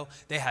ago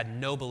they had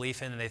no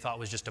belief in and they thought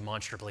was just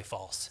demonstrably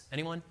false?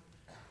 Anyone?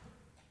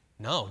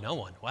 No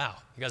one. Wow,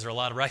 you guys are a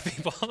lot of right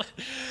people.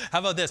 How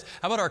about this?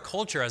 How about our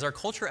culture? Has our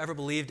culture ever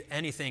believed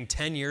anything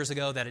 10 years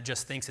ago that it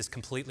just thinks is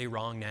completely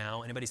wrong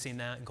now? Anybody seen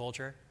that in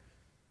culture?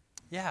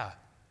 Yeah.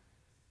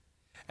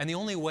 And the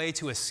only way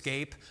to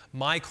escape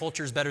my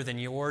culture is better than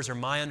yours or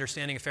my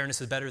understanding of fairness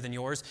is better than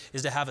yours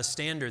is to have a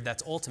standard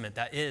that's ultimate,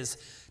 that is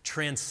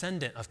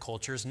transcendent of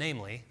cultures,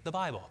 namely the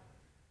Bible.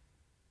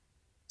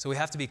 So we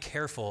have to be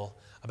careful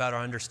about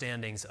our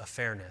understandings of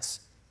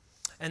fairness.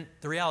 And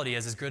the reality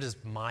is, as good as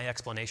my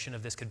explanation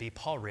of this could be,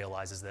 Paul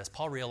realizes this.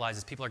 Paul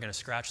realizes people are going to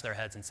scratch their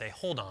heads and say,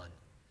 hold on.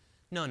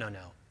 No.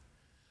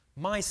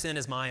 My sin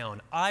is my own.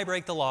 I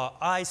break the law.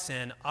 I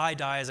sin. I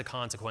die as a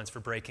consequence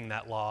for breaking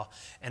that law.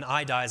 And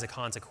I die as a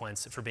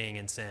consequence for being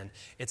in sin.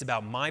 It's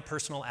about my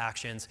personal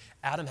actions.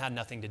 Adam had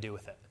nothing to do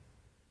with it.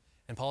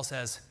 And Paul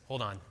says,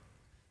 hold on.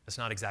 That's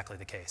not exactly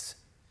the case.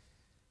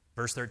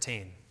 Verse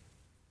 13.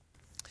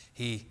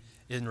 He,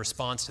 in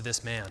response to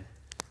this man,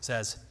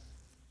 says,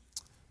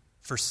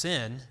 for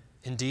sin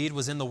indeed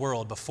was in the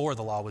world before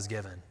the law was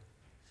given.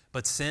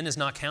 But sin is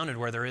not counted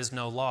where there is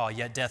no law,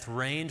 yet death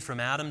reigned from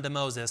Adam to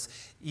Moses,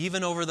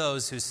 even over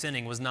those whose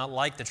sinning was not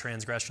like the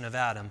transgression of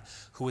Adam,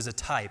 who was a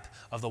type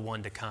of the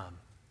one to come.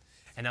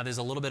 And now there's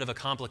a little bit of a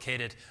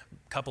complicated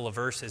couple of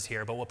verses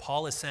here, but what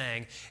Paul is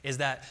saying is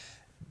that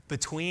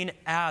between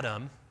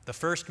Adam, the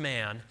first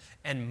man,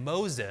 and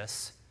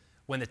Moses,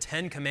 when the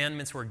 10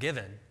 Commandments were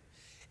given,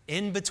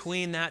 in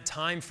between that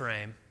time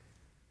frame,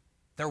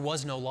 there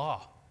was no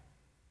law.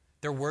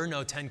 There were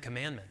no 10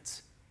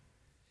 Commandments.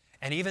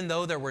 And even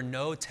though there were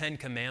no 10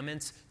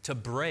 Commandments to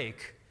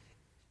break,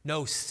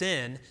 no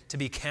sin to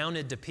be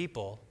counted to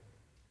people,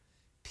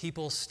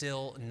 people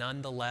still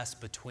nonetheless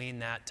between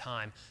that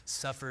time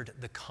suffered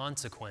the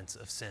consequence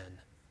of sin,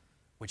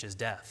 which is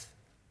death.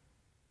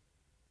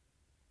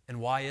 And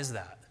why is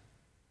that?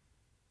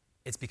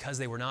 It's because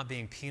they were not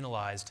being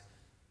penalized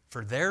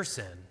for their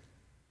sin.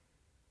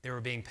 They were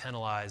being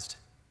penalized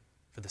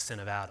for the sin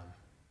of Adam.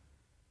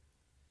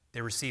 They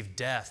received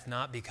death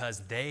not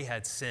because they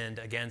had sinned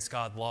against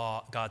God's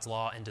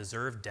law and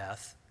deserved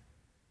death,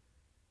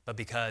 but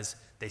because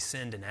they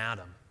sinned in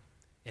Adam.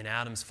 In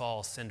Adam's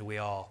fall sinned we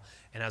all,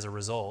 and as a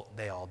result,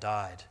 they all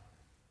died.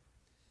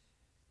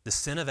 The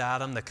sin of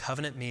Adam, the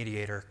covenant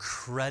mediator,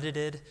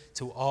 credited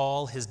to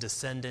all his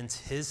descendants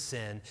his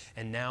sin,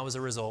 and now as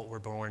a result, we're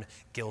born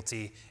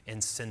guilty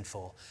and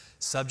sinful,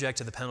 subject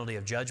to the penalty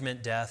of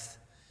judgment, death,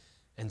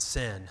 and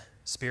sin,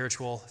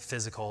 spiritual,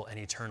 physical, and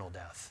eternal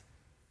death.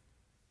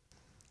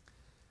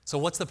 So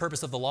what's the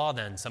purpose of the law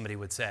then, somebody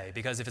would say?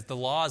 Because if the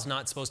law is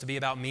not supposed to be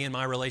about me and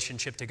my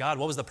relationship to God,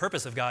 what was the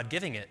purpose of God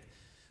giving it?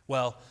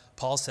 Well,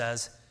 Paul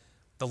says,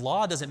 the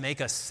law doesn't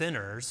make us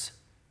sinners.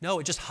 No,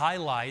 it just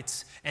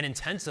highlights and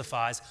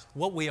intensifies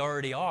what we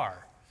already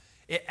are.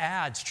 It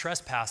adds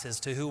trespasses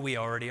to who we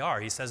already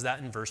are. He says that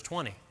in verse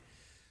 20.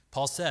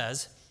 Paul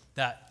says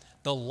that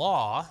the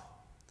law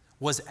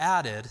was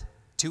added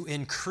to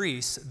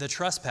increase the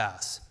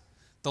trespass.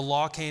 The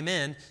law came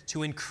in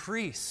to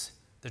increase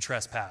the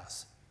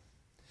trespass.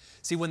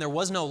 See, when there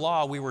was no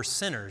law, we were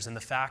sinners, and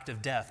the fact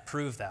of death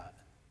proved that.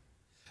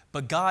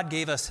 But God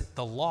gave us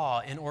the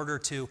law in order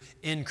to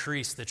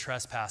increase the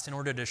trespass, in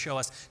order to show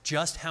us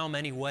just how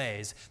many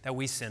ways that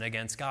we sin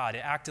against God.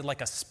 It acted like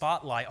a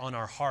spotlight on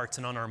our hearts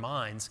and on our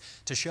minds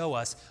to show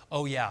us,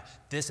 oh yeah,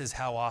 this is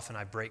how often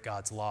I break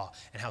God's law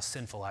and how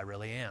sinful I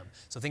really am.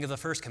 So think of the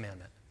first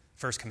commandment.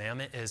 First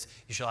commandment is,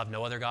 you shall have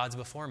no other gods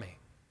before me.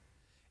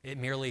 It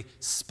merely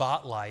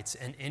spotlights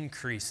and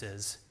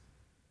increases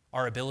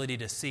our ability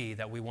to see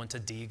that we want to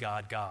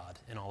de-God God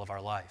in all of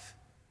our life.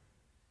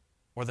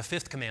 Or the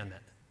fifth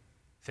commandment.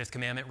 Fifth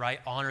commandment, right?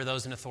 Honor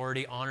those in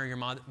authority, honor your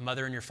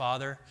mother and your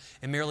father.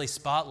 It merely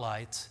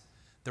spotlights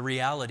the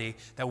reality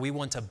that we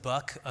want to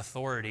buck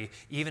authority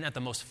even at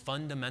the most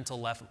fundamental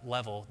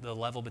level, the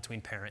level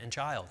between parent and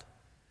child.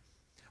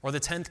 Or the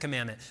 10th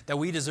commandment, that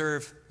we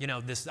deserve,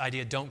 this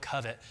idea, don't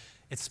covet.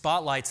 It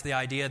spotlights the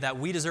idea that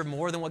we deserve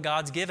more than what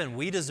God's given.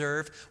 We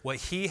deserve what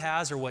he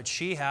has or what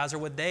she has or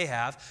what they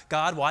have.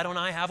 God, why don't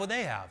I have what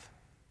they have?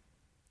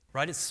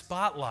 Right? It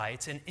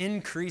spotlights and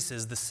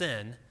increases the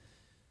sin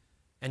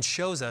and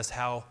shows us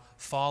how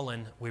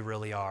fallen we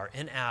really are.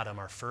 In Adam,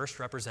 our first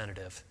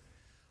representative,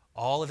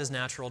 all of his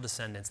natural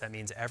descendants, that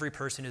means every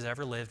person who's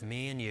ever lived,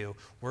 me and you,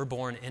 we're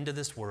born into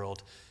this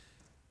world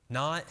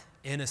not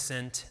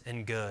innocent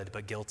and good,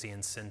 but guilty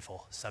and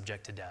sinful,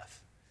 subject to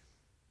death.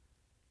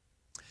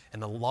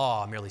 And the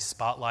law merely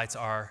spotlights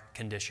our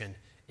condition,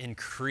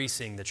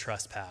 increasing the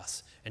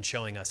trespass and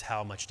showing us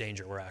how much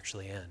danger we're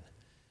actually in.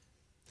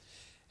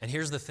 And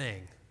here's the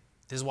thing.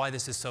 This is why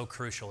this is so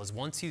crucial, is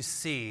once you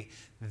see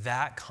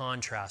that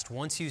contrast,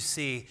 once you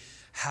see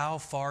how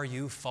far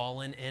you've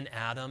fallen in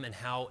Adam and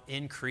how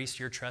increased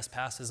your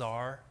trespasses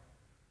are,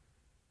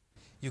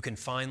 you can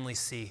finally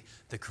see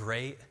the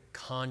great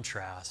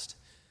contrast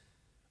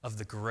of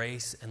the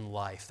grace and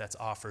life that's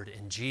offered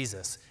in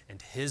Jesus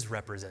and his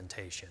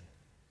representation.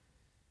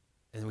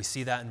 And we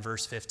see that in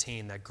verse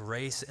 15, that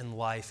grace and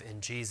life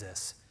in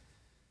Jesus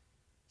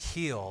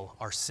heal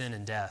our sin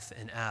and death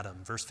in Adam.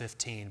 Verse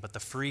 15, but the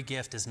free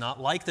gift is not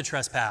like the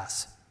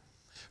trespass.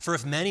 For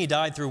if many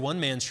died through one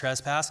man's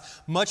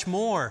trespass, much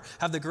more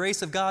have the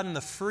grace of God and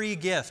the free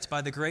gift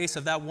by the grace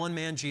of that one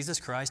man, Jesus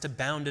Christ,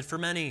 abounded for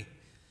many.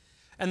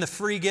 And the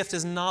free gift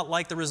is not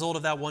like the result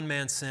of that one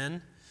man's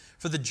sin.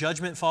 For the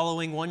judgment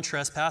following one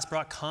trespass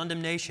brought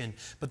condemnation,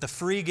 but the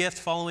free gift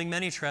following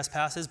many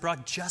trespasses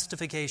brought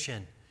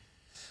justification.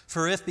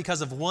 For if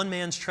because of one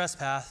man's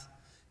trespass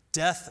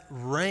death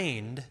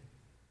reigned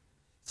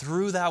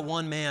through that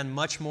one man,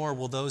 much more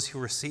will those who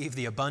receive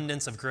the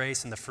abundance of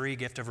grace and the free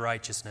gift of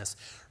righteousness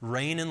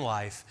reign in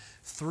life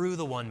through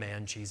the one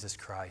man, Jesus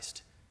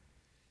Christ.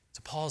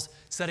 So Paul's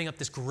setting up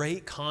this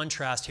great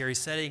contrast here. He's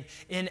saying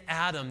in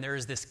Adam there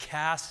is this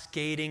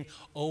cascading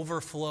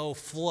overflow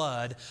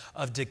flood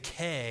of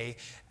decay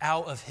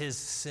out of his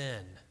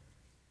sin.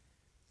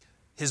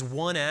 His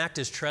one act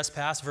is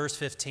trespass, verse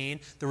 15.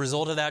 The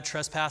result of that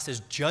trespass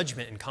is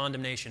judgment and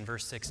condemnation,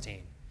 verse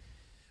 16,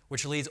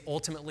 which leads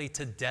ultimately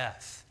to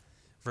death,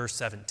 verse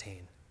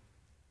 17.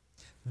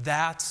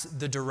 That's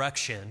the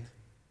direction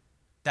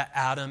that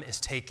Adam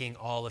is taking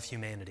all of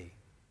humanity.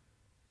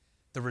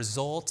 The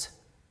result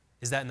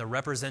is that in the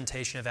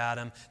representation of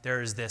Adam,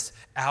 there is this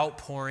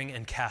outpouring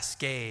and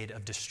cascade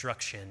of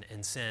destruction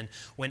and sin.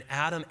 When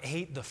Adam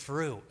ate the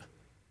fruit,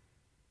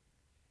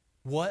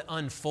 what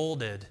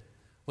unfolded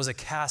was a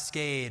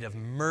cascade of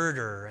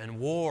murder and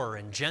war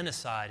and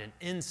genocide and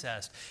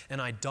incest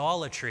and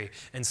idolatry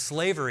and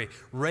slavery,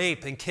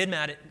 rape and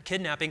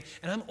kidnapping.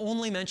 And I'm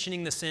only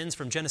mentioning the sins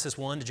from Genesis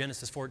 1 to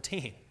Genesis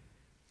 14.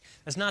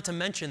 That's not to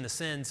mention the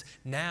sins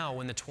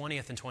now in the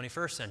 20th and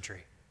 21st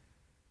century.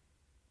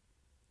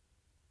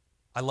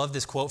 I love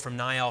this quote from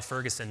Niall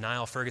Ferguson.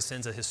 Niall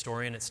Ferguson's a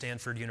historian at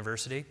Stanford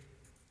University.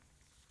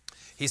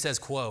 He says,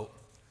 quote,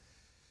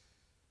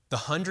 "The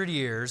 100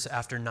 years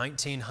after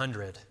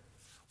 1900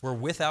 were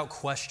without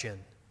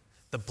question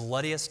the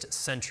bloodiest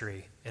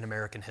century in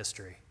American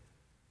history.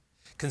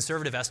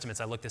 Conservative estimates,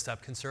 I looked this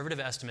up, conservative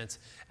estimates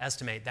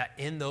estimate that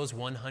in those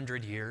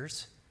 100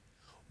 years,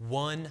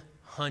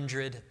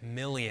 100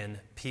 million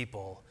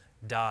people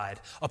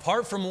died.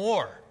 Apart from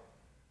war,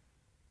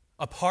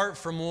 apart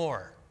from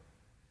war.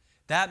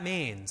 That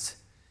means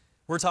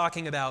we're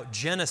talking about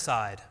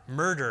genocide,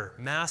 murder,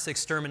 mass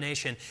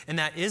extermination, and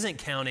that isn't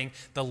counting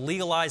the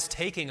legalized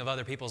taking of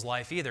other people's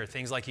life either,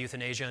 things like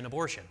euthanasia and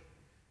abortion.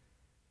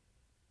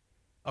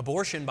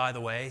 Abortion, by the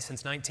way,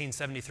 since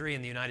 1973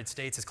 in the United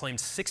States has claimed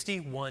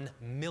 61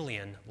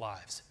 million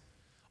lives,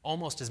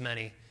 almost as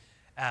many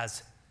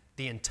as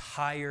the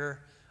entire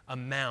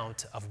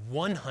amount of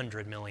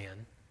 100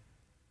 million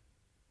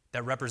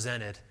that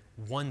represented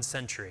 1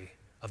 century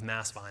of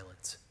mass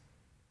violence.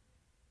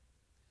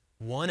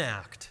 One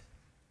act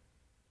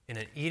in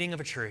an eating of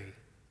a tree,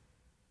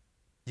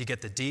 you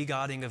get the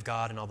de-godding of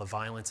God and all the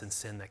violence and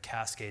sin that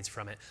cascades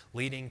from it,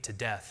 leading to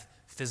death,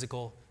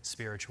 physical,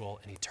 spiritual,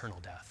 and eternal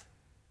death.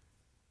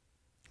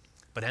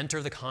 But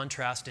enter the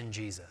contrast in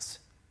Jesus.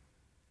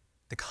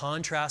 The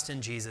contrast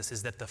in Jesus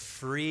is that the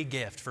free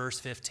gift, verse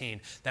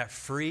 15, that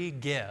free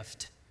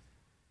gift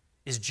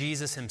is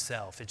Jesus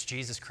himself. It's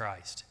Jesus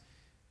Christ.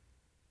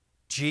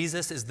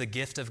 Jesus is the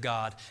gift of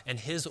God, and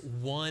his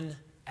one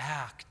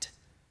act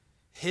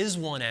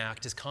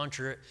is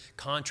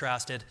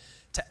contrasted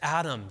to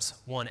Adam's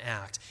one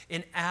act.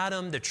 In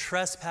Adam, the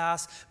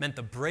trespass meant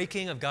the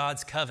breaking of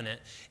God's covenant.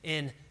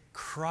 In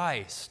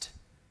Christ,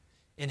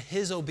 in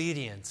his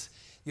obedience,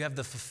 you have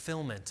the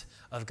fulfillment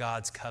of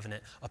God's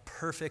covenant, a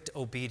perfect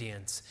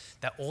obedience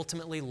that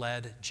ultimately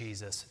led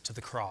Jesus to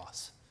the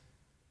cross.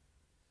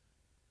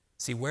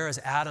 See, whereas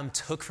Adam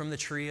took from the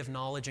tree of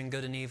knowledge and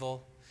good and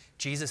evil,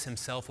 Jesus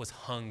himself was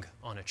hung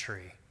on a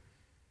tree.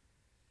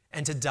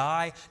 And to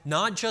die,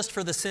 not just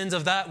for the sins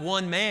of that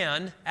one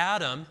man,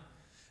 Adam,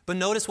 but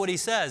notice what he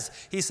says.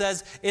 He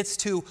says it's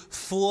to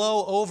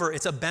flow over.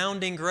 It's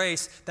abounding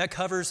grace that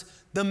covers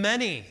the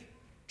many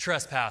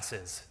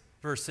trespasses.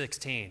 Verse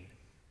 16.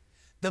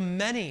 The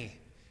many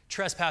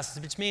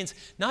trespasses, which means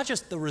not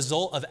just the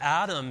result of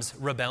Adam's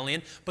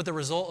rebellion, but the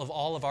result of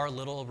all of our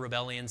little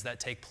rebellions that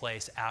take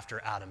place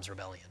after Adam's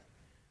rebellion.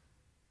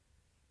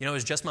 You know, it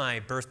was just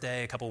my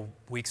birthday a couple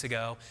weeks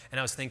ago, and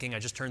I was thinking, I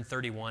just turned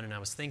 31, and I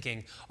was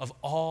thinking of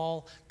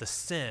all the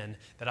sin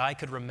that I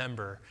could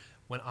remember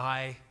when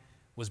I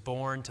was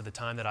born to the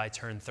time that I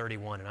turned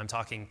 31. And I'm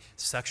talking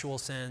sexual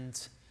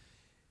sins,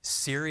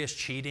 serious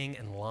cheating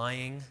and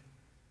lying,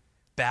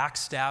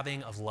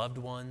 backstabbing of loved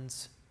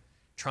ones,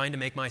 trying to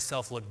make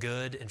myself look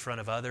good in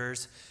front of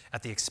others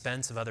at the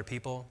expense of other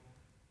people.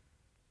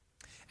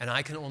 And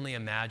I can only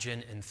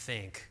imagine and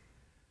think,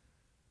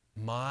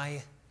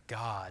 my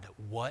God,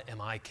 what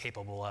am I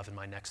capable of in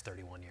my next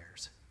 31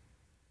 years?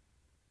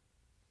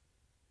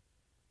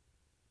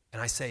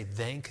 And I say,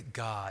 thank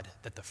God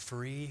that the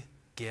free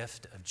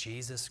gift of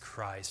Jesus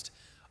Christ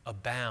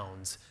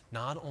abounds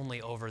not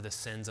only over the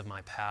sins of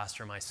my past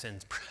or my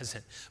sins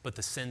present, but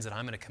the sins that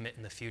I'm going to commit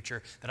in the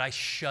future that I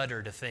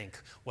shudder to think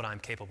what I'm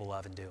capable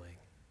of in doing.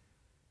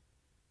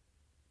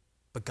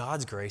 But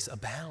God's grace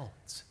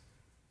abounds.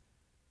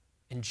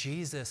 In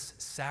Jesus'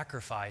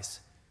 sacrifice,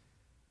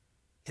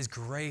 his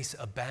grace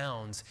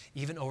abounds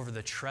even over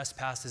the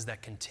trespasses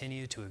that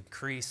continue to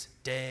increase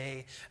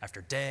day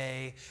after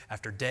day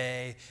after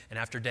day and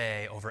after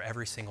day over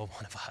every single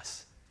one of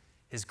us.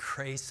 His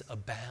grace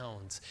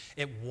abounds.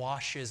 It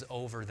washes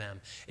over them.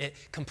 It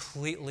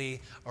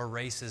completely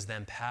erases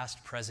them,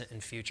 past, present,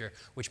 and future,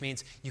 which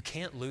means you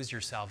can't lose your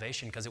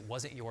salvation because it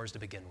wasn't yours to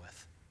begin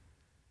with.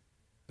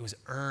 It was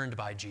earned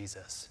by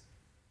Jesus.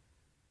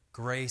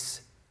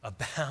 Grace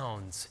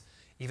abounds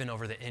even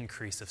over the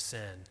increase of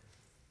sin.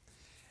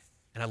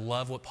 And I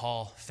love what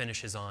Paul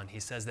finishes on.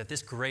 He says that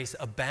this grace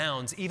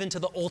abounds even to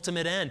the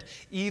ultimate end,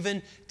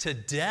 even to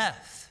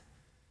death.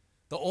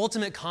 The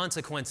ultimate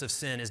consequence of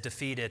sin is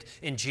defeated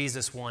in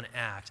Jesus' one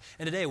act.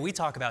 And today we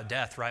talk about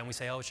death, right? And we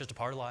say, oh, it's just a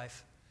part of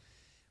life.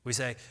 We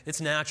say,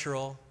 it's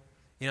natural.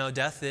 You know,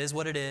 death is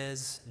what it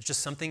is. It's just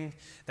something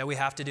that we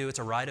have to do. It's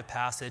a rite of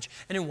passage.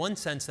 And in one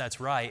sense,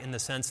 that's right, in the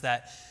sense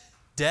that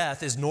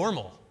death is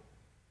normal.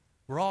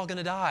 We're all going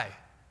to die.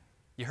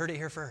 You heard it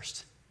here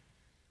first.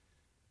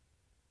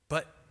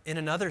 But in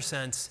another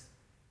sense,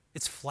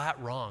 it's flat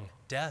wrong.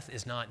 Death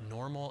is not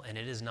normal and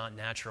it is not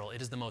natural.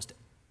 It is the most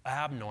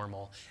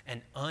abnormal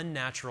and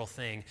unnatural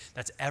thing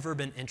that's ever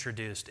been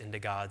introduced into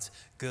God's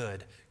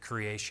good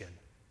creation.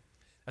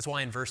 That's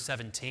why in verse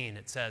 17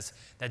 it says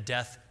that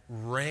death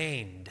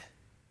reigned.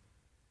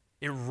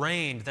 It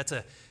reigned. That's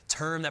a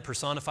term that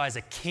personifies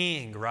a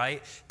king,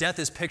 right? Death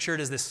is pictured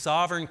as this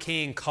sovereign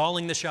king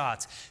calling the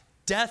shots.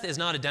 Death is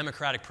not a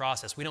democratic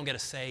process. We don't get a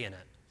say in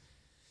it.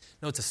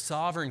 No, it's a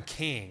sovereign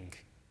king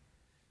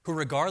who,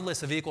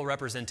 regardless of equal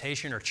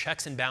representation or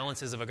checks and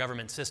balances of a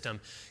government system,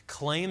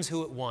 claims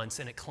who it wants,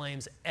 and it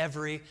claims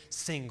every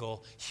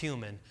single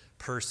human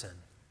person,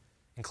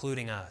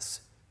 including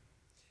us.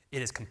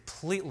 It is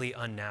completely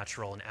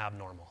unnatural and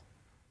abnormal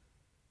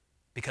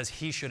because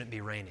he shouldn't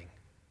be reigning.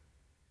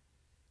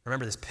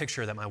 Remember this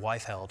picture that my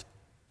wife held.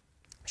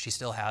 She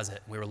still has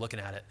it. We were looking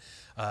at it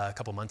a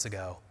couple months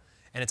ago.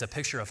 And it's a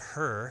picture of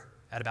her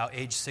at about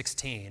age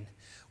 16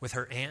 with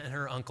her aunt and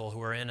her uncle who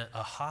were in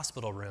a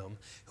hospital room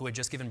who had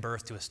just given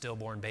birth to a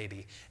stillborn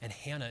baby. And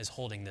Hannah is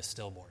holding this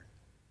stillborn.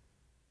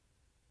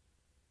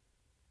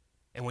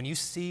 And when you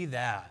see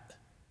that,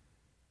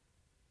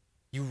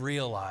 you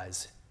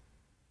realize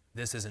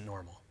this isn't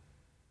normal.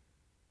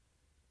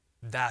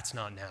 That's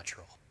not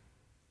natural.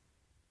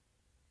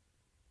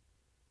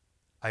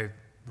 I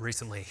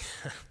recently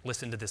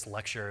listened to this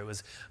lecture. It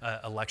was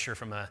a lecture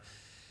from a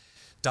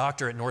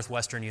doctor at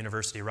Northwestern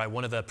University, right?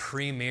 One of the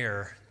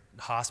premier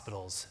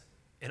hospitals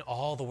in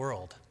all the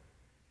world.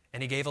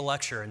 And he gave a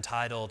lecture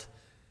entitled,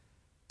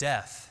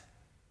 Death,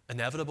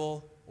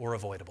 Inevitable or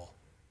Avoidable?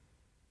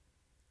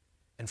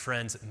 And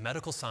friends,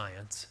 medical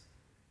science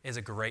is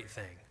a great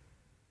thing.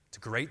 It's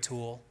a great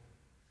tool.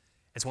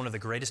 It's one of the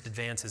greatest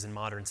advances in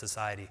modern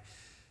society,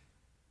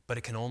 but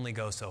it can only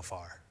go so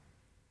far.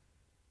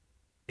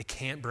 It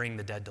can't bring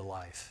the dead to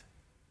life.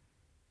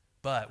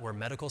 But where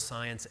medical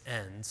science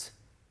ends,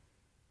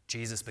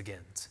 Jesus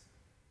begins.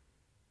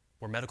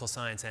 Where medical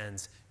science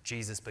ends,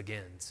 Jesus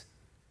begins.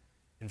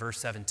 In verse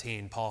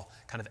 17, Paul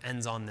kind of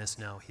ends on this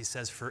note. He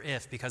says, "For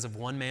if, because of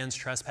one man's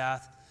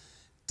trespass,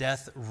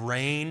 death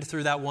reigned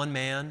through that one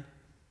man,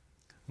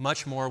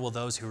 much more will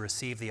those who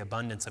receive the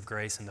abundance of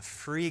grace and the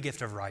free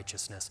gift of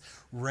righteousness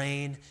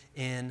reign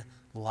in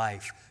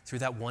life through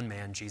that one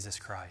man, Jesus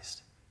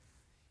Christ."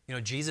 You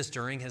know, Jesus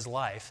during his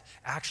life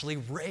actually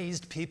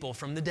raised people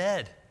from the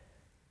dead.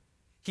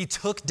 He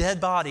took dead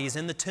bodies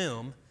in the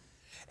tomb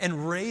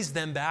and raised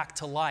them back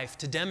to life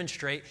to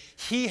demonstrate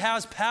he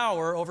has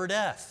power over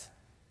death.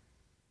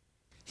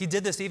 He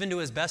did this even to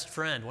his best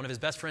friend, one of his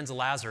best friends,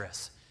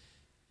 Lazarus.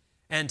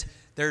 And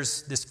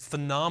there's this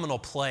phenomenal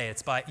play.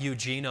 It's by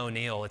Eugene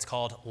O'Neill. It's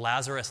called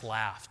Lazarus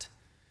Laughed.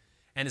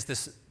 And it's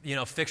this,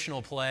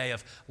 fictional play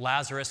of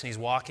Lazarus, and he's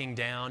walking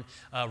down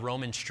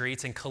Roman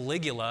streets. And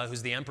Caligula,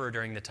 who's the emperor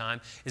during the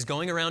time, is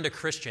going around to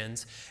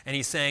Christians, and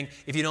he's saying,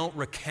 if you don't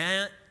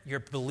recant your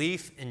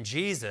belief in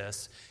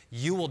Jesus,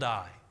 you will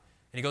die.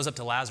 And he goes up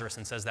to Lazarus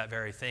and says that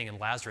very thing, and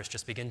Lazarus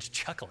just begins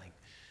chuckling.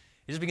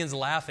 He just begins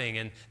laughing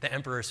in the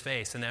emperor's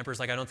face. And the emperor's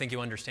like, I don't think you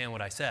understand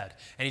what I said.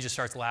 And he just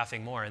starts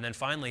laughing more. And then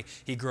finally,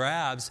 he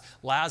grabs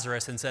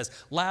Lazarus and says,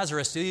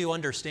 Lazarus, do you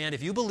understand?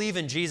 If you believe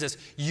in Jesus,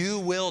 you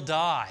will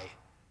die.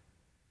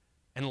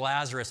 And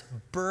Lazarus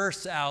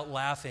bursts out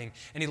laughing.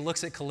 And he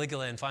looks at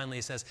Caligula and finally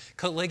he says,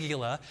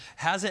 Caligula,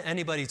 hasn't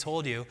anybody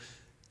told you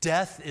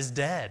death is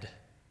dead?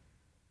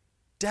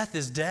 Death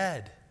is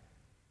dead.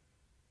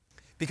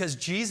 Because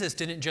Jesus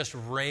didn't just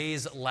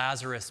raise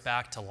Lazarus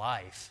back to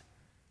life.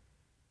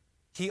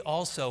 He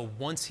also,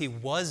 once he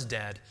was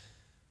dead,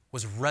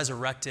 was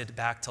resurrected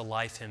back to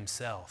life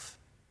himself.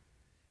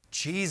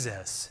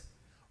 Jesus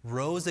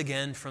rose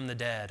again from the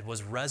dead,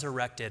 was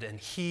resurrected, and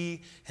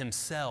he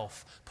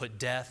himself put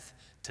death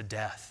to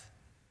death.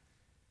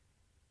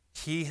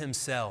 He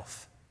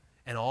himself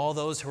and all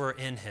those who are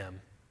in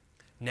him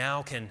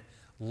now can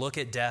look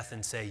at death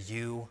and say,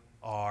 you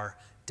are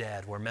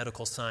dead. Where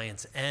medical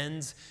science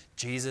ends,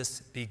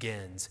 Jesus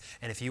begins.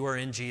 And if you are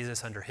in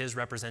Jesus under his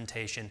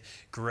representation,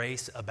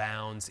 grace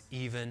abounds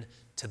even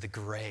to the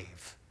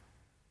grave.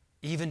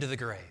 Even to the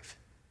grave.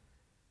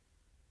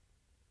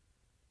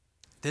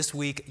 This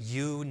week,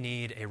 you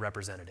need a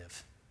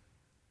representative.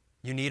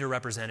 You need a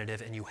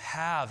representative, and you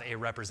have a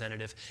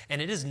representative.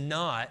 And it is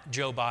not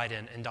Joe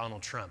Biden and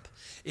Donald Trump.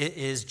 It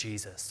is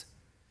Jesus.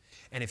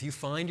 And if you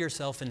find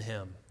yourself in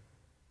him,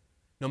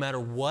 no matter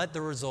what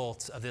the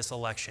results of this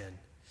election,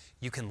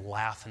 you can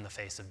laugh in the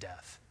face of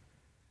death.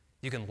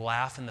 You can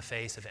laugh in the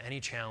face of any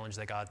challenge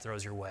that God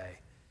throws your way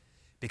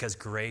because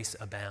grace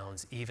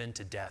abounds even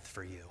to death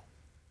for you.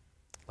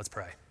 Let's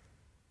pray.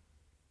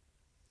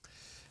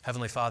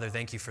 Heavenly Father,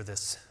 thank you for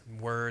this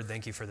word.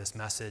 Thank you for this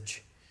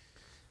message.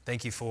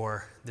 Thank you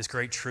for this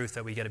great truth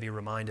that we get to be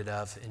reminded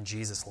of in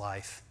Jesus'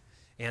 life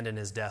and in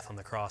his death on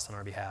the cross on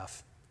our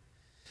behalf.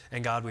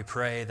 And God, we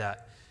pray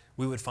that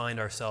we would find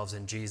ourselves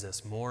in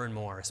Jesus more and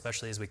more,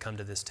 especially as we come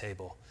to this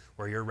table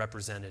where you're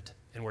represented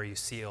and where you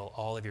seal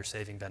all of your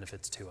saving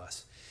benefits to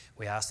us.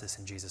 We ask this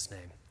in Jesus'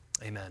 name.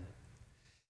 Amen.